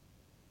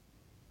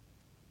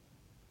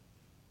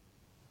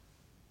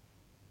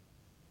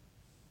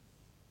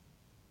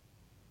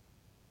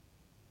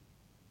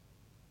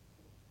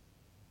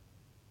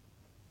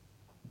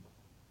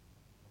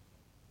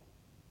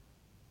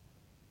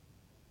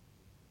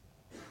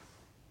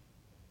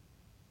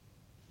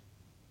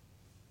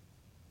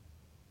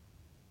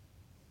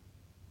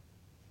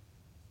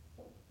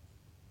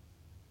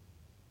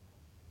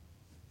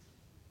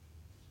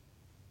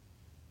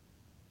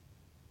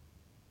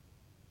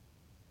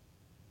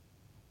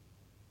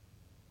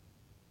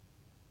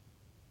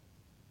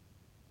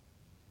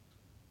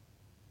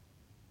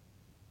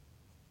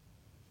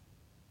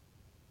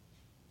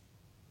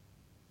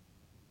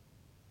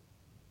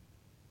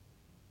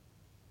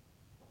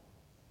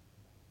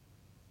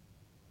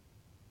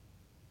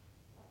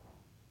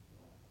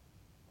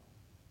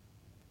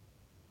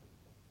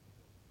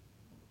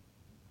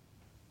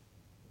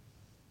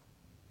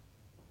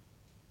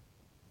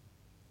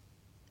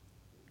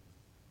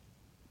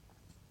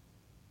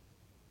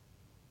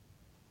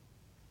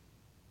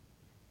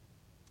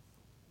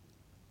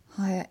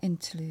 Higher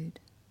interlude.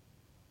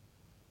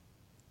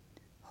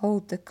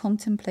 Hold the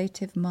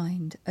contemplative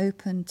mind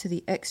open to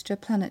the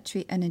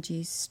extraplanetary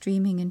energies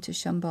streaming into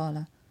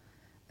Shambhala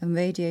and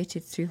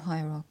radiated through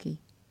hierarchy.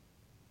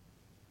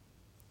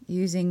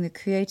 Using the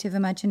creative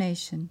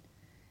imagination,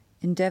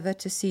 endeavour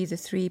to see the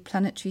three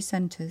planetary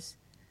centres,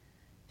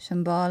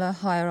 Shambhala,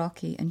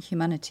 hierarchy and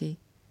humanity,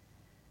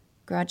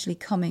 gradually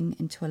coming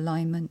into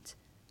alignment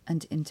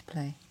and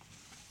interplay.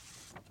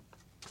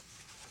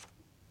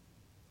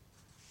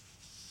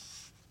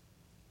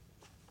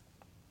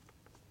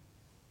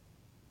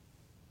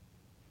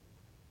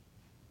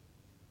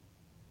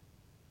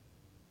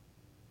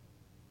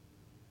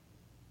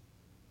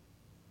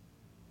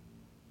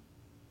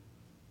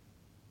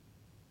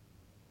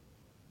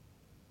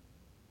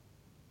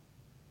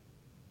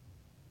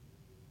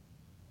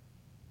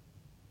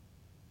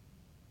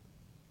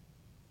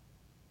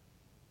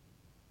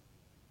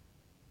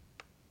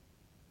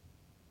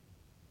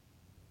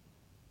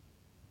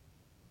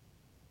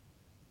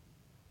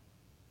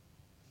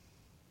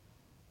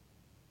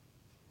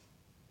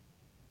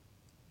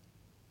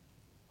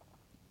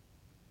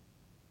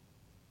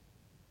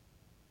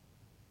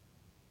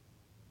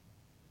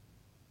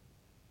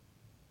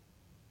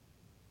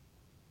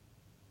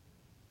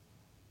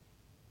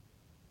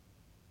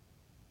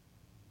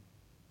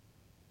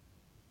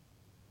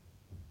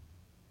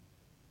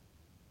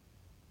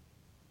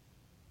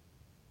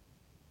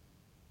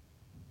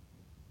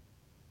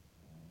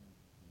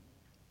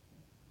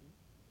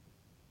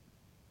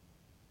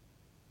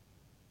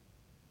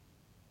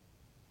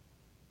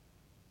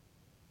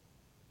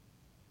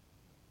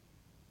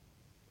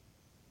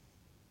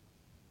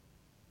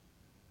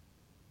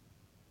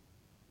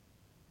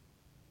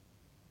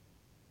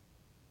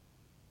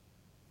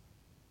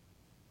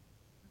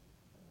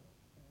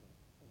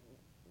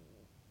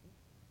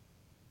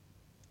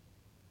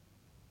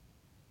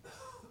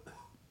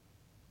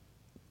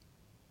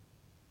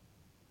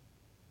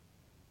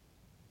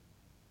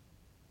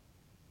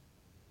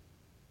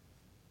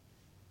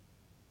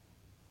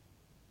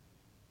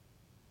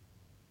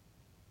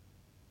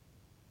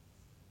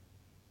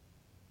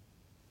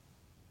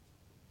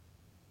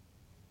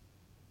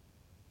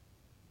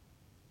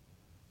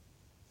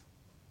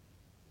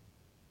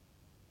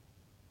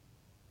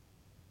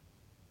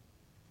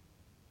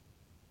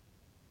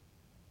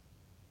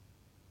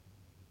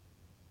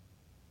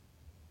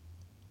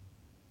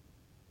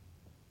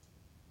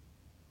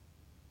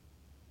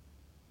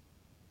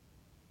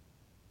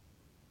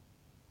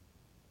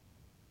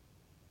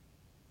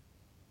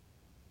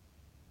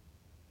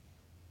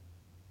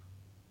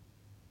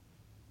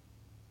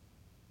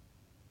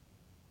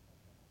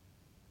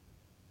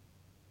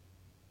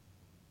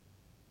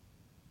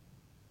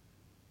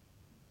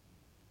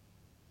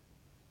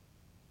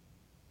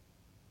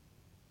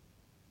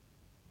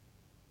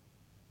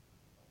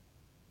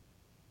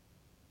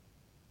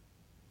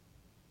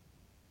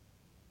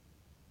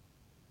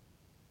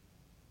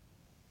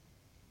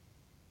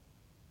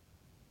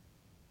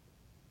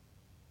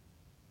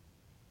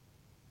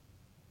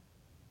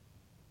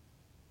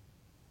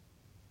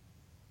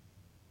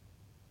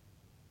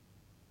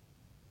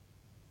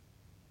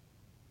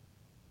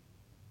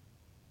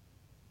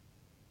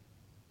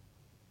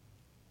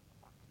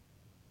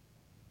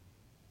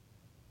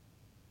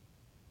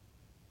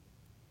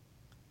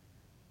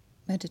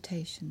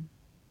 meditation.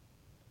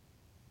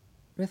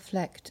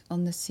 Reflect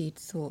on the seed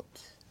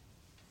thought.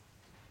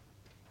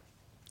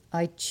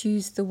 I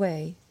choose the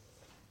way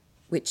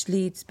which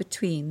leads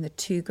between the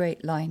two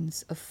great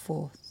lines of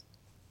force.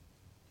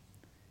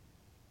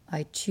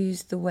 I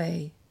choose the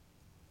way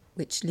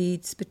which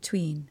leads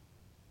between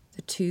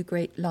the two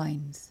great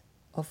lines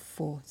of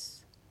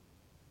force.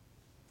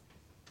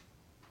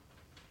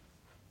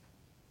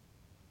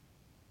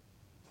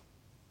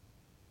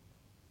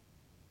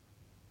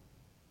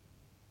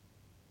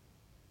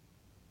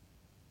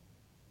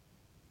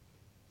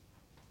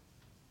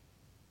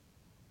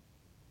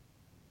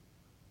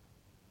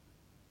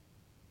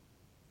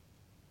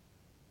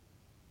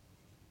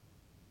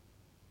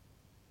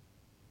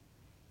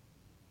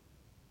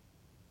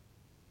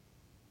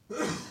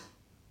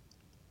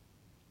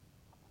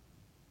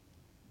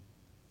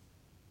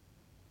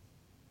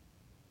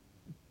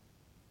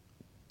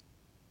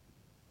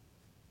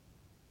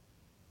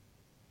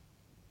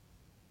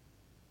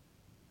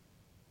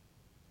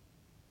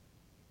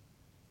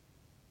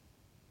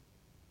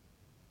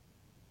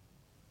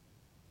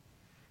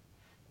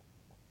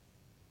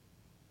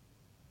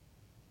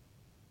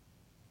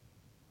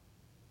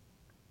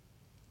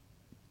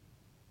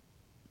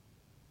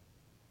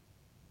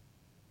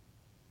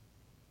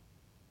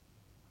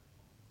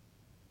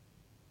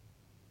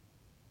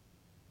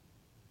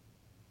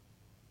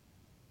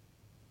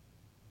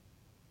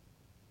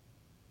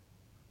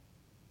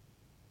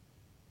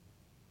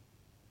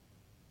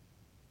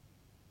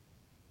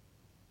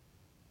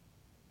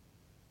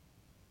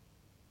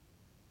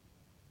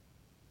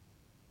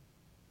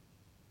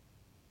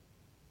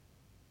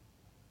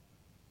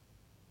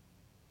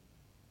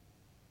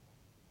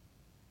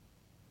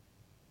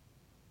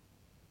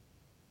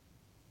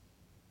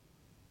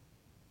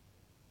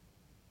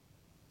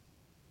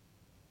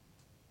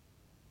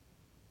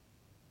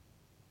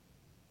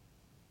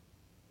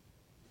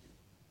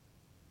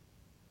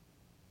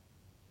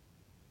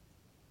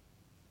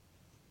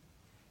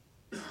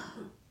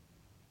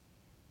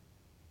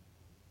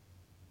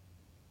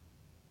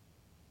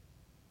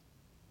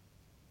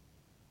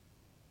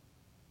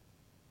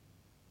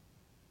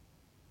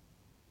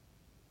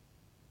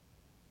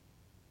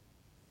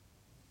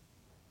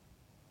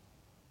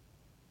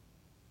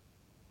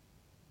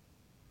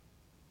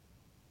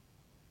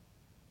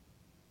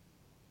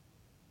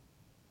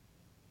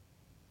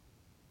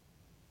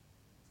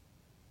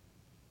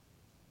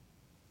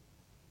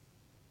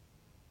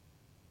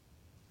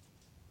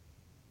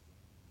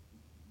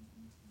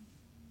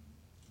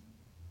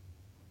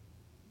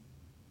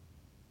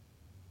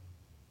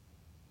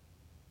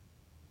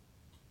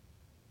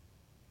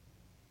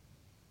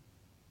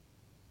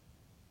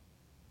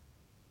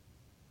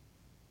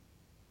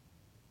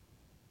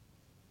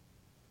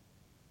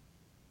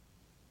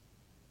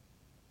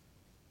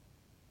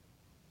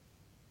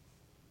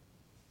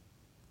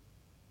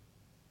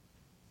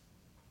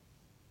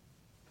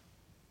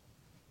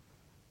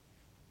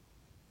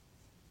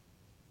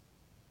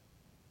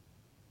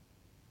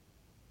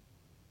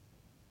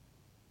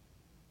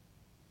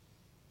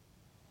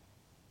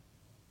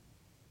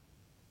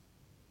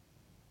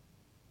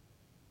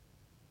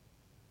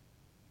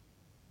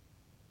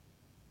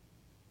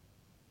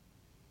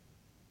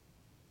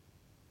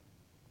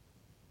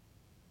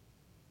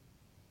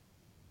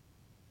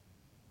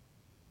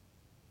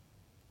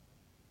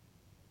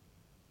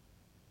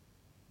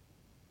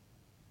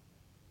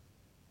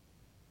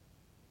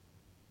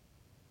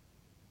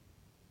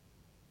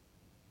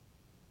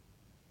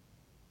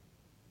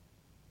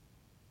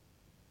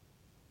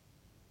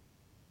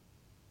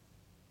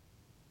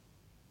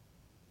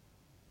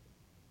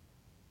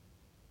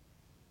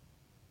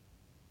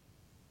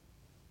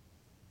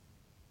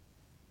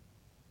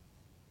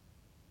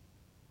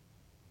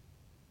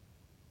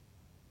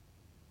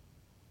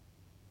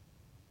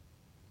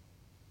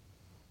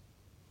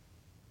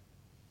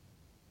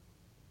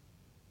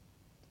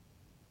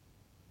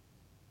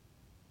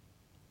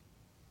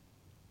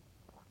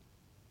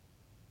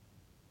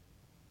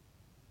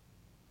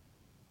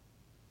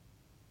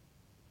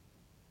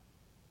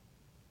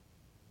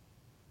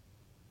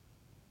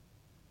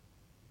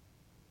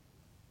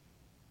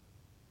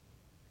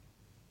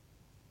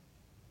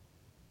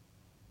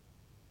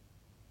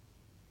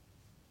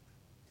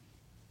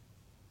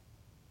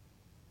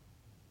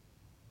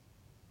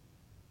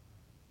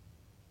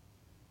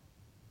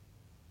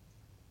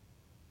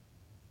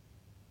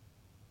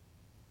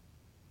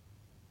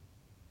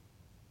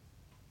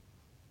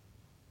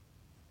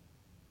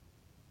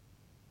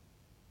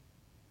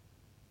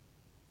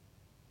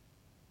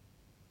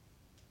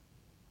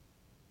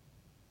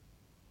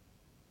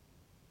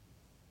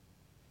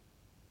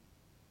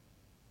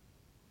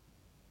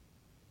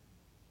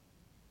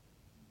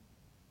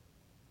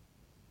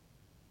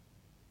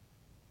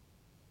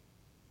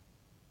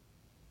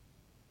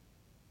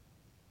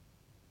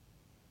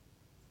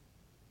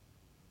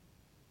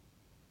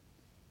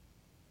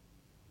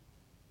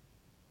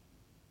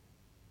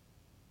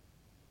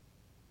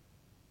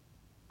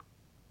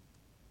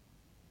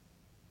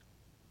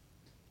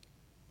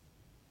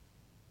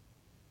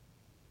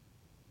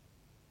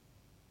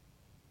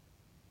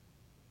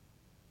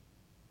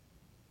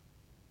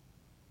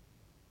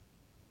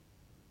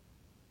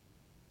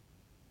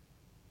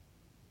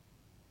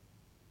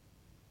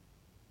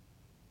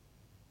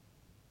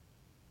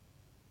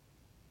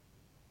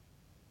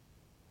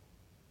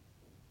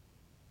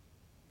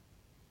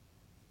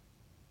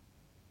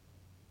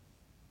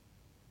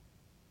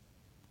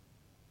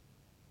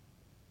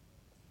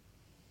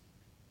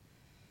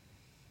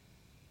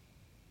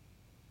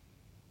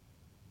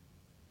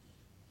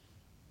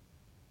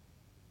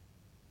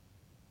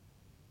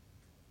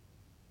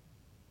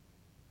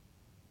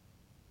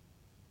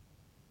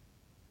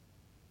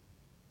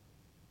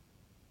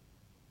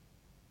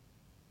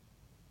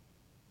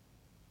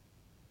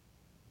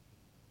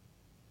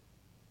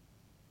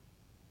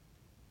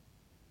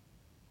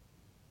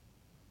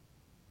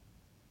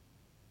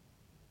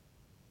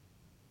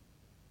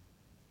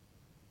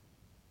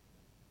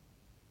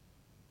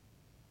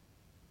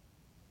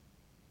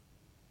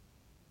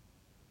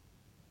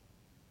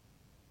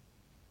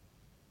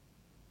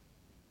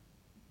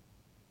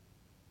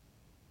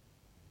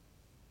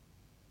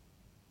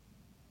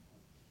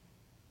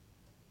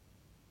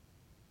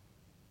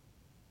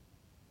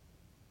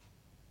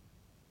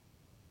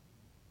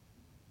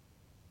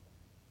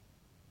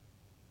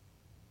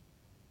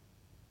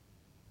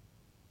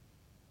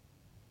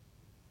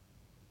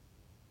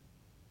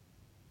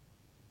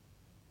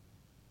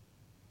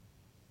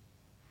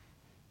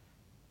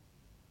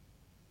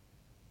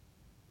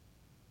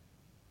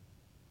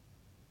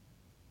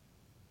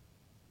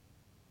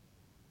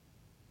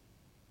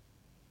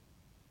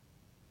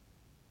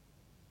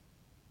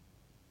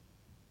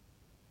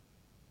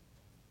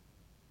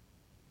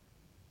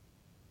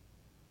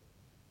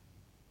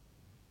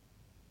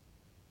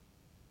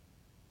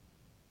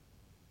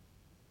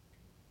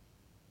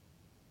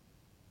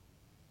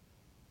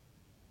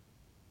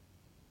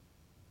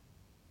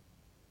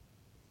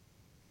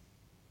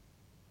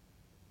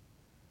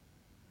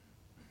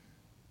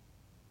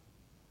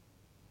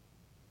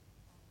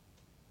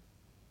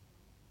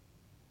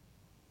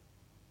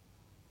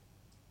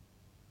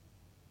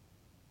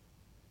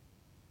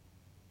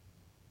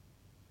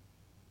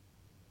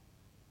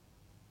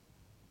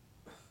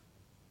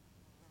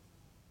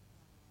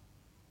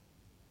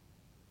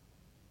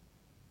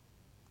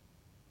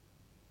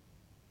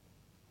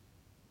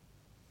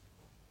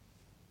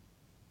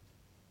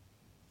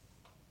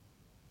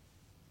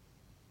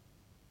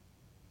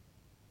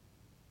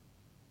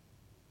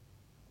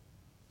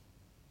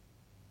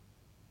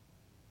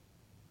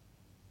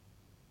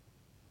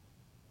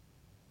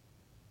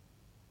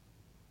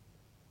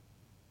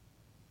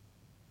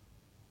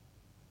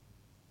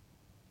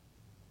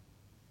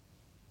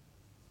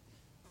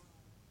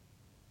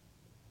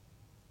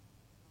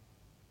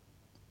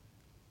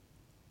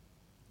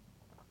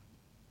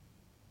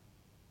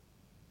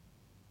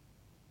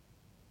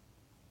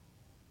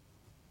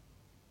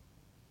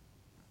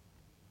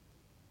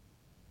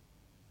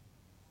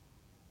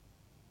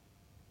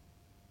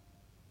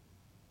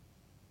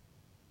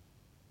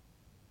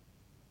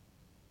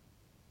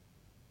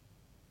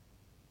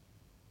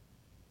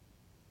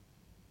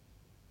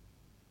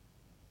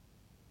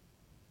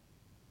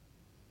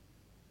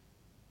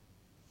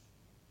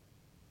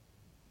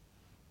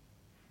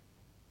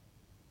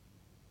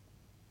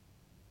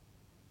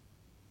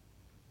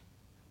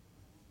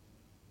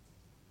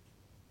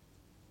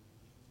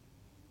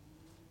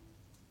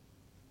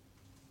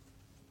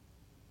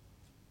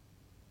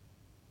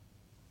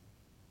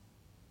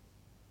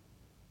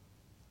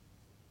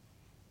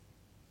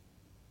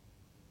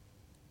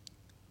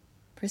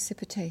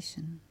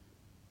 Precipitation.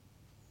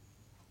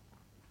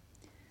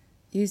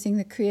 Using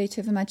the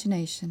creative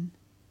imagination,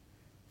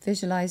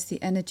 visualize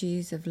the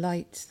energies of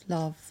light,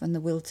 love, and the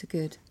will to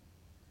good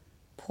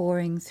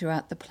pouring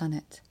throughout the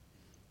planet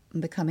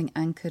and becoming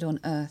anchored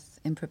on Earth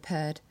in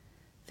prepared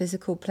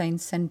physical plane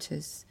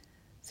centres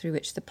through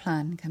which the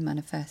plan can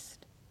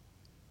manifest.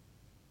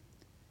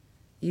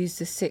 Use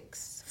the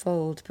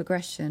six-fold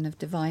progression of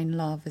divine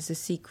love as a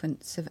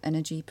sequence of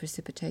energy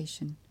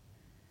precipitation.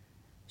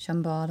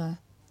 Shambhala,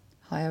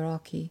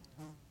 hierarchy,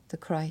 the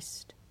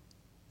Christ,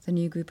 the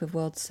new group of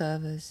world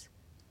servers,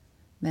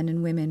 men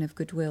and women of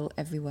goodwill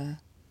everywhere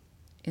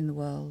in the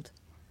world,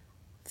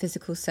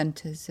 physical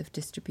centres of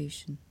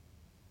distribution.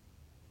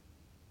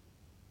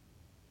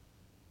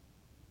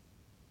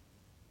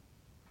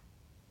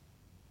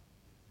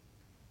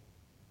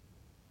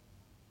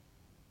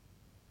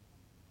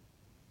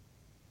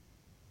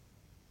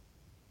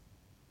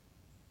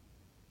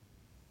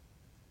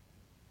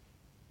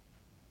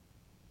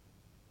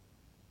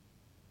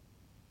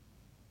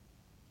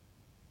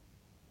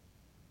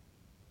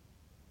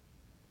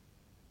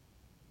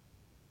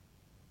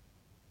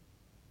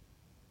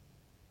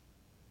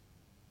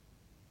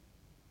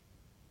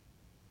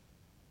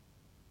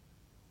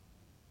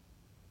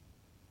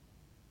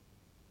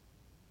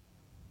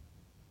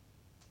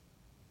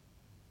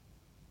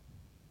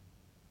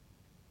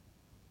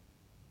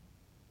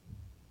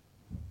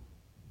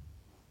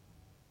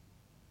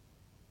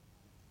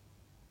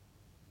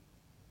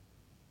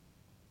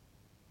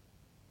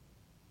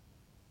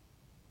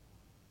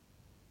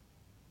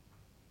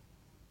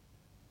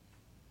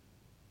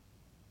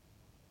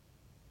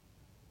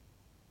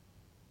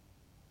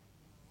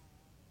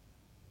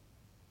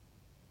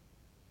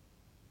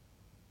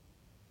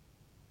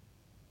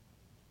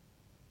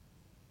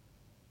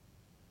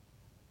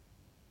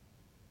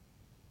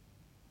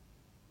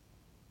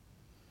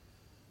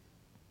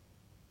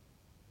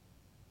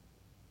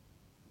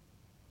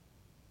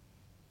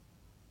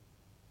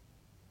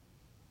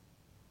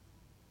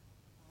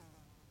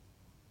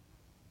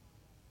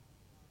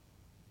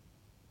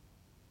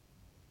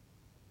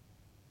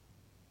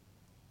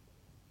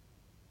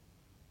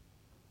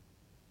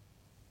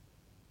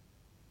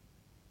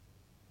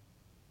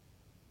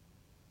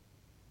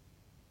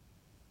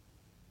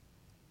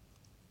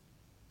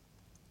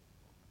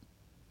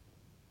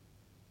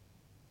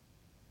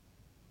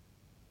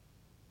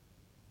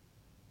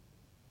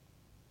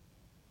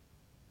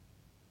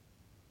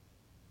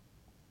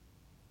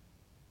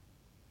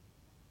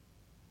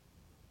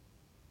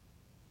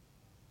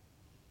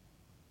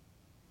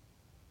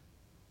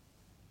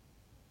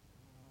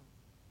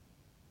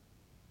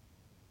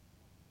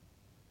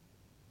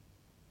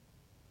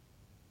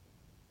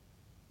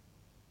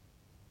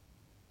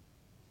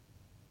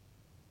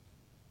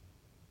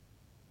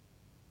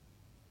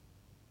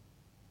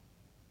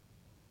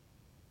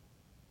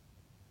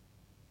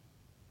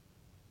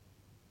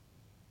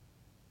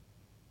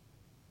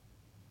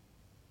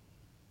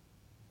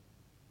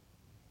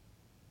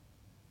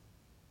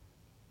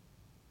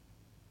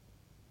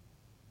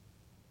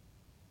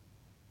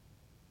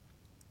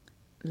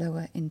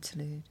 Lower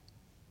interlude.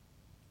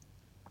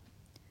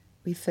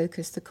 We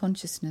focus the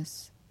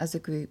consciousness as a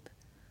group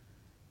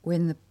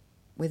within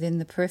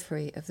the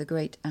periphery of the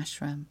great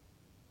ashram.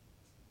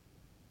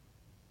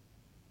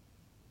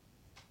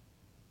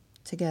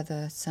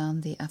 Together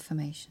sound the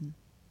affirmation.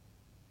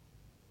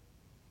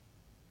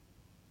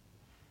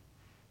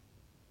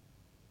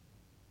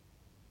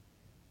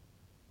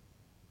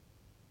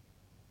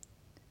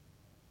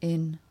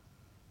 In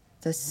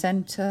the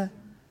center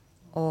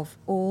of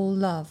all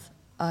love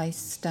I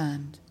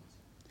stand.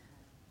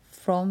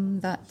 From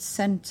that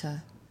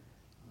center,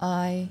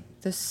 I,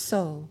 the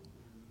soul,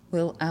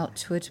 will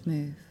outward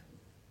move.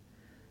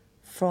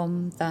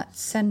 From that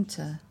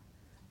center,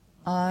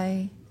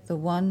 I, the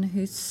one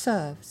who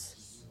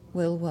serves,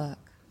 will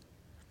work.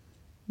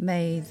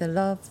 May the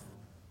love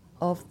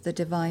of the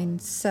divine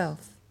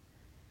self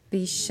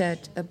be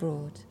shed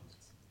abroad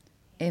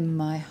in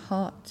my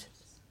heart,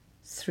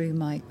 through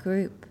my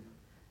group,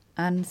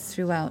 and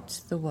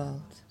throughout the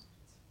world.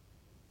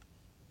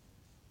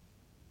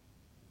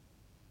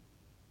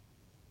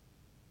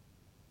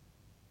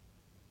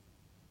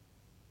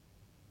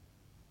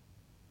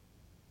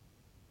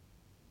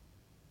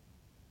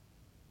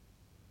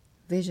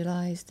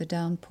 Visualize the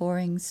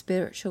downpouring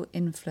spiritual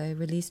inflow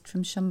released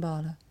from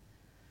Shambhala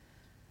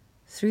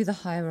through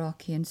the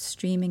hierarchy and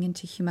streaming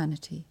into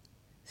humanity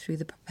through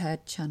the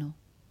prepared channel.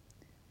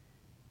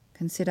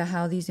 Consider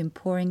how these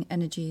impouring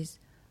energies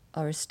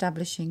are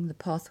establishing the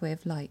pathway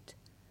of light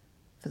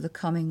for the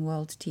coming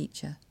world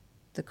teacher,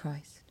 the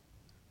Christ.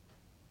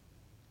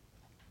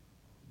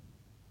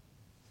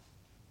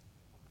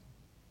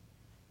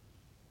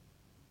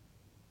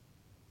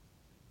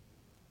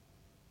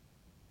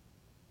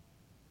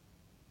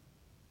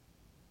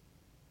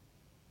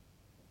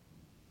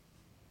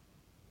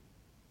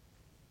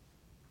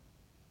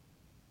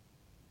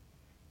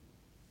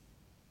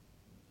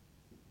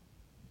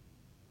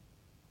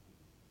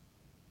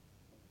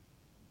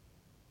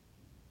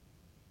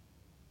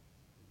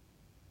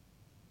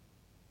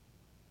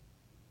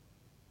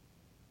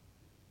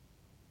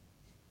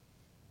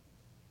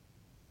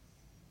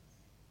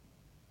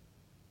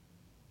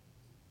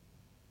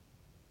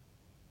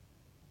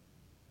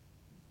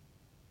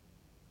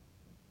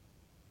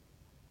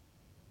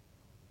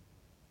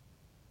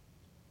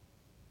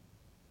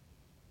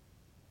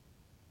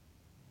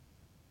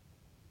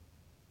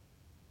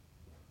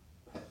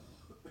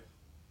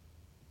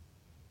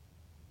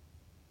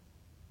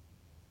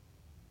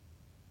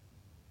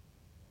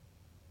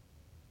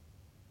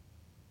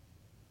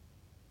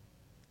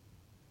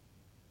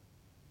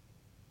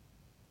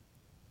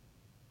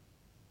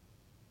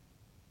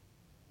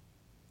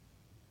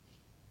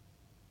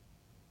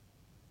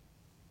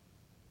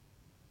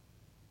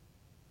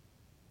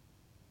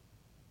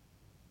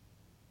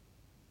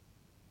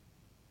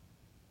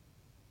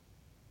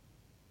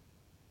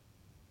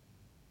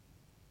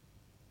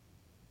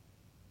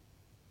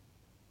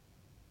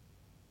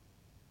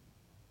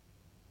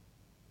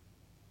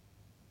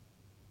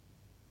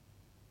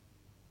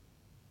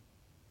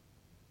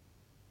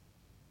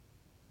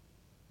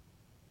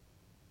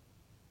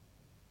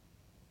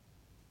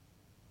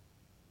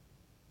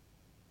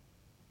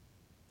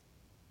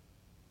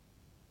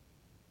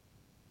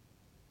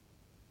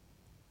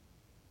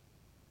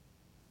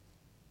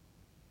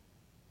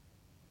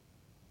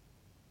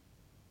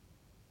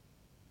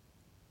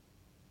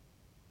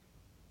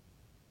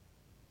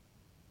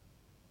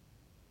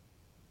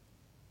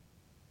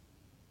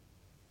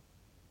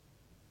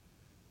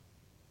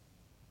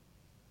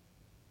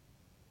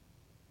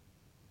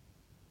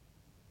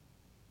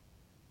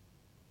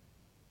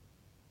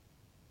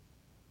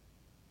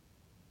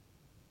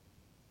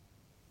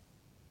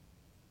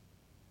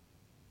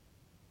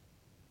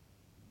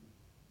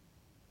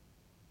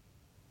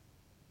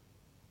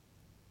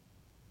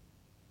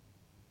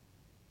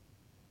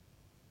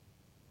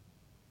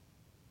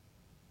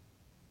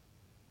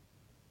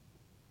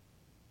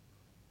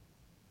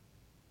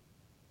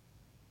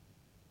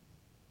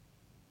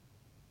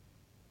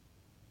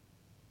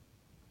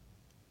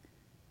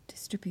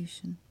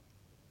 distribution.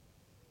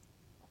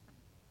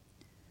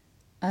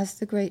 As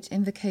the great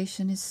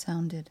invocation is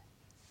sounded,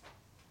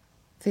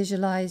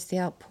 visualize the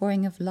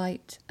outpouring of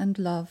light and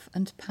love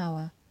and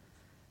power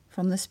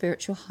from the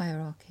spiritual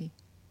hierarchy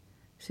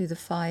through the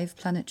 5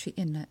 planetary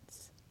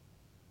inlets: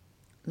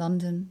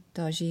 London,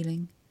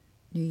 Darjeeling,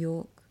 New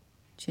York,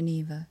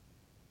 Geneva,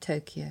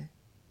 Tokyo,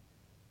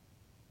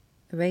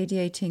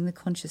 irradiating the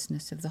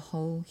consciousness of the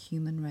whole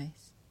human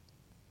race.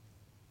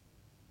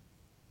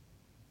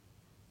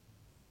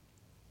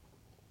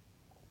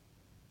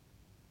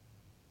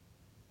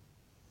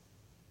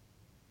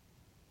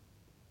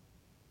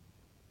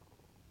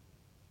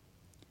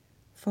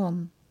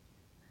 From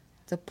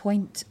the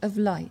point of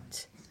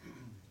light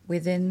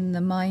within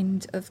the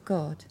mind of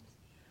God,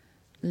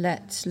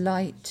 let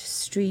light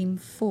stream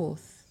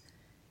forth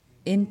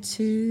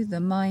into the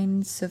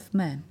minds of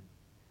men.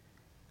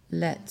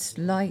 Let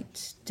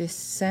light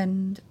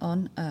descend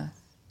on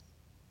earth.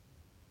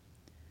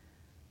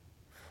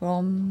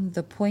 From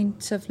the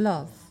point of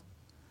love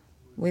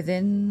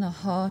within the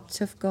heart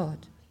of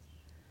God,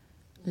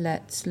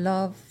 let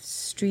love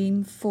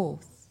stream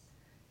forth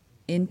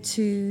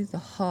into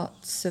the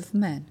hearts of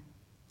men.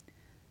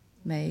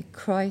 May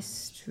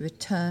Christ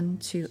return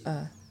to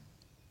earth.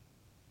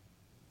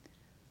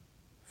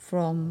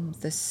 From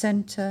the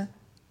center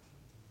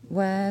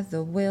where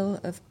the will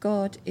of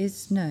God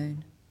is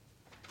known,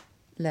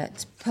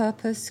 let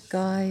purpose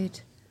guide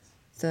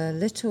the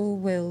little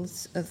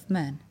wills of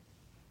men,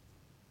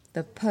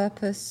 the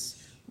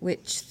purpose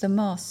which the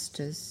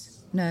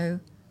masters know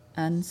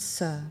and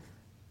serve.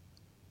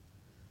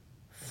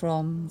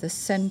 From the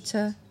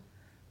center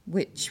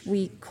which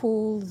we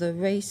call the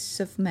race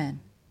of men,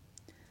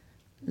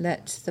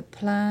 let the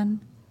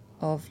plan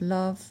of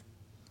love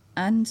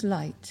and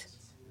light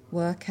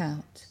work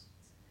out,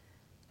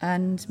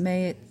 and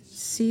may it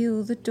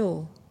seal the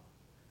door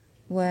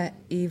where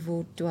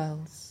evil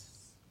dwells.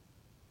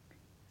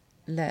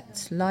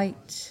 Let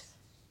light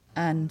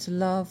and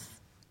love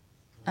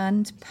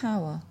and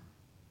power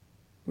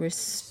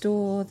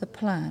restore the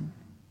plan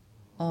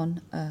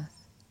on earth.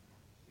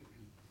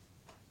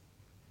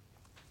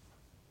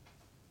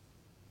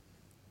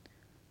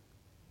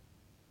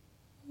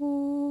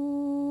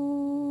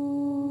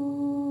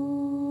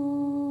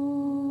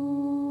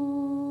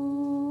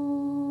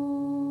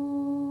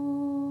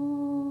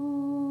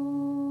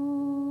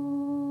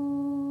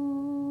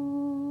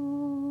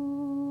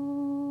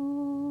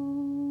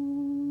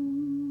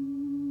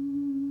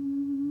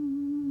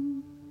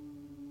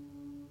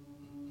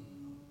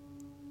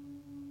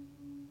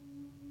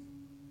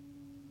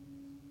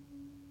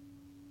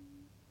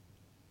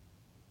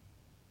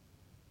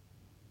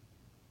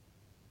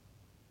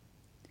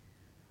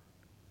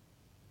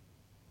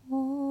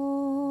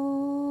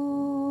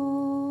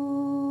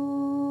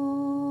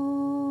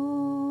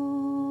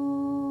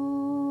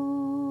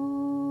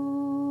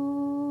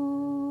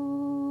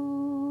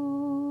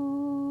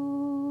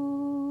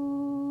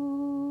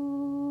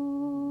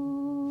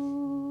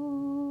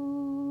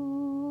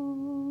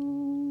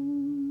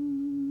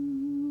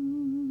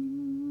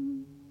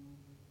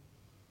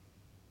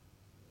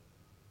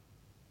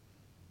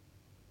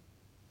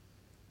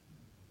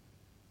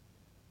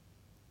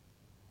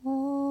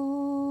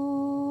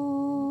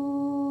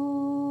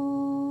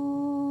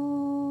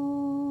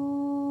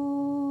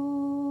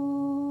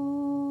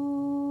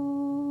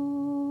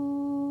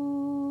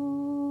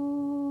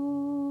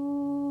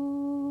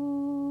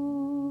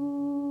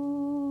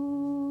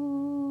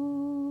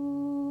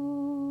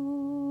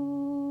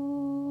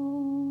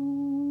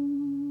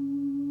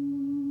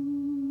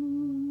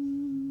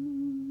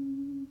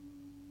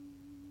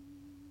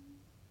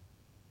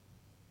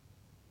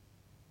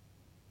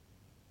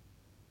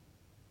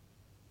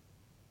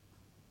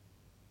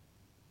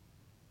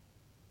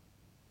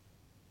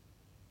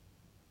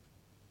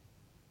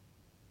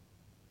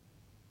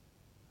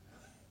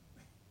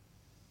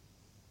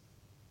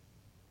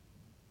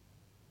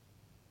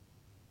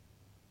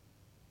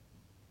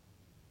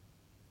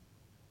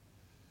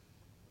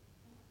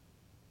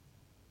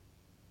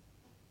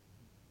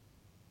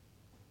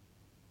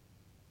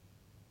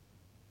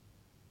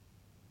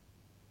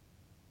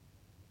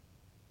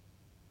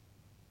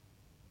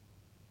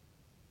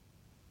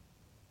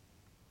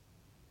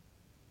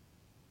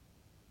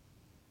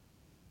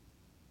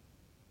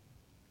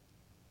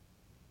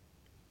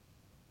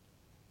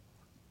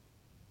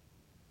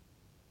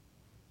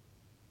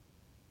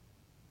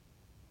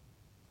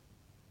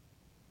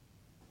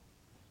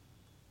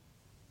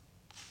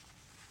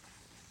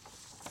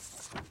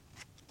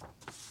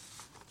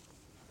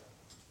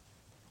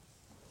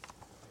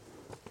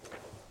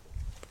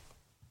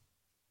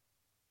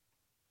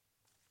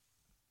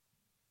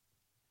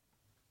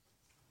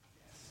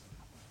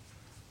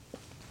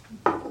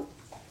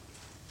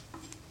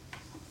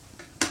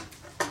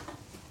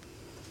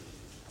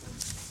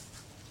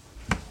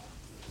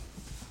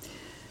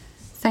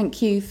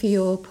 Thank you for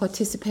your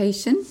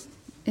participation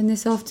in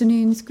this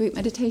afternoon's group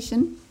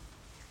meditation.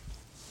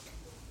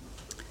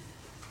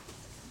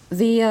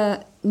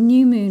 The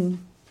new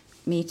moon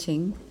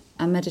meeting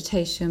and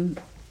meditation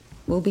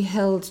will be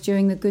held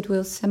during the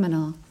Goodwill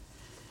Seminar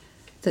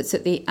that's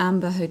at the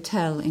Amber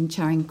Hotel in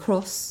Charing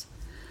Cross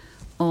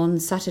on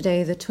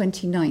Saturday the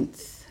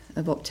 29th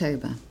of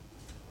October.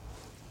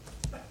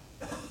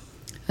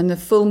 And the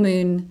full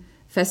moon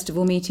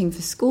festival meeting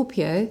for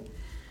Scorpio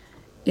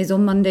is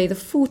on Monday the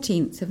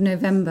 14th of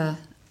November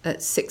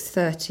at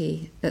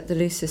 6:30 at the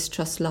Lucis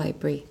Trust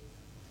Library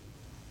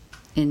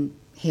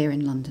here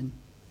in London.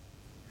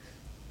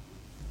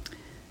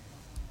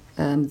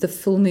 The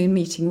full moon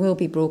meeting will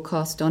be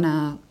broadcast on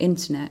our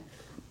internet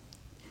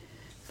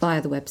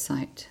via the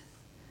website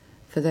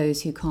for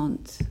those who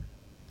can't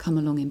come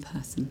along in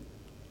person.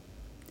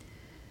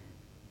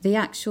 The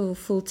actual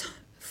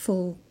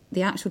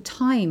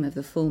time of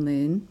the full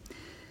moon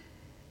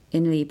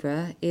in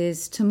Libra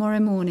is tomorrow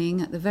morning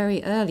at the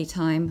very early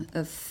time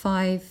of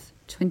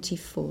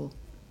 5:24.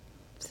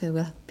 So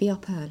we'll be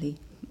up early.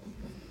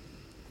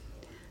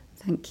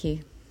 Thank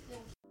you.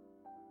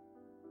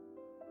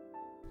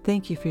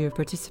 Thank you for your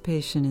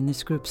participation in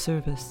this group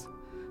service.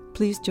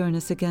 Please join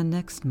us again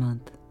next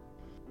month.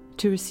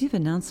 To receive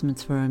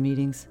announcements for our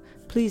meetings,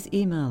 please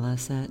email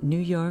us at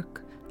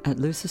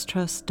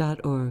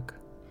newyork@lucistrust.org.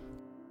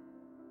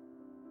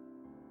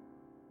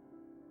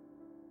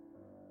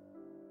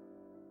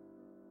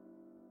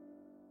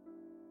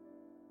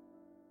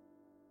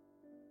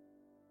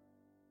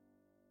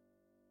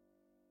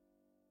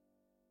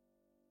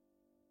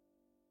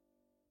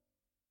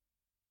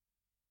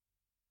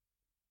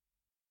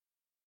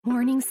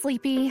 Morning,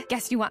 sleepy.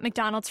 Guess you want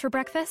McDonald's for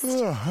breakfast?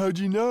 How'd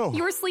you know?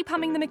 You were sleep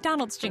humming the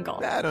McDonald's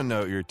jingle. I don't know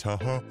what you're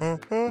talking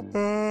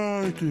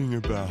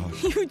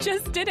about. You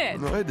just did it.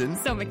 No, I didn't.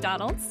 So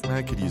McDonald's?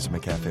 I could use my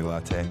cafe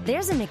latte.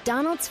 There's a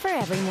McDonald's for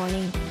every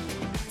morning.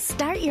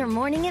 Start your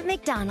morning at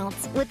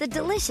McDonald's with a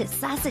delicious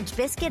sausage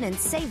biscuit and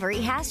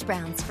savory hash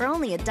browns for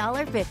only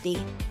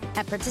 $1.50.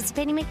 At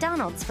participating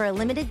McDonald's for a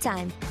limited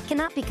time.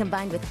 Cannot be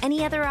combined with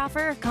any other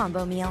offer or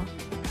combo meal.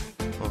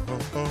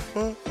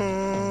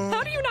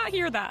 How do you not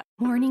hear that?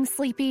 Morning,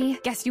 sleepy.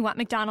 Guess you want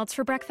McDonald's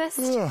for breakfast?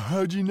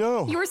 How'd you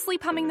know? You were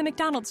sleep humming the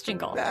McDonald's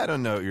jingle. I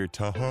don't know what you're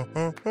talking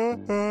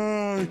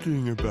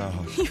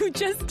about. You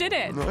just did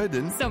it. No, I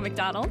didn't. So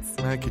McDonald's?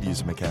 I could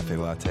use my cafe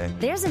latte.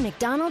 There's a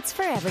McDonald's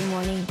for every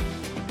morning.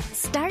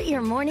 Start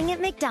your morning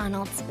at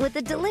McDonald's with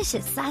a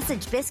delicious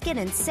sausage biscuit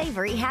and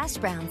savory hash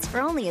browns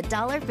for only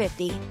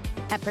 $1.50.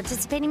 At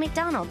participating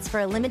McDonald's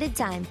for a limited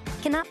time.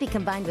 Cannot be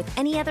combined with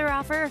any other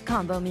offer or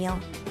combo meal.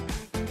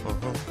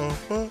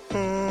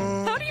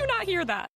 How do you not hear that?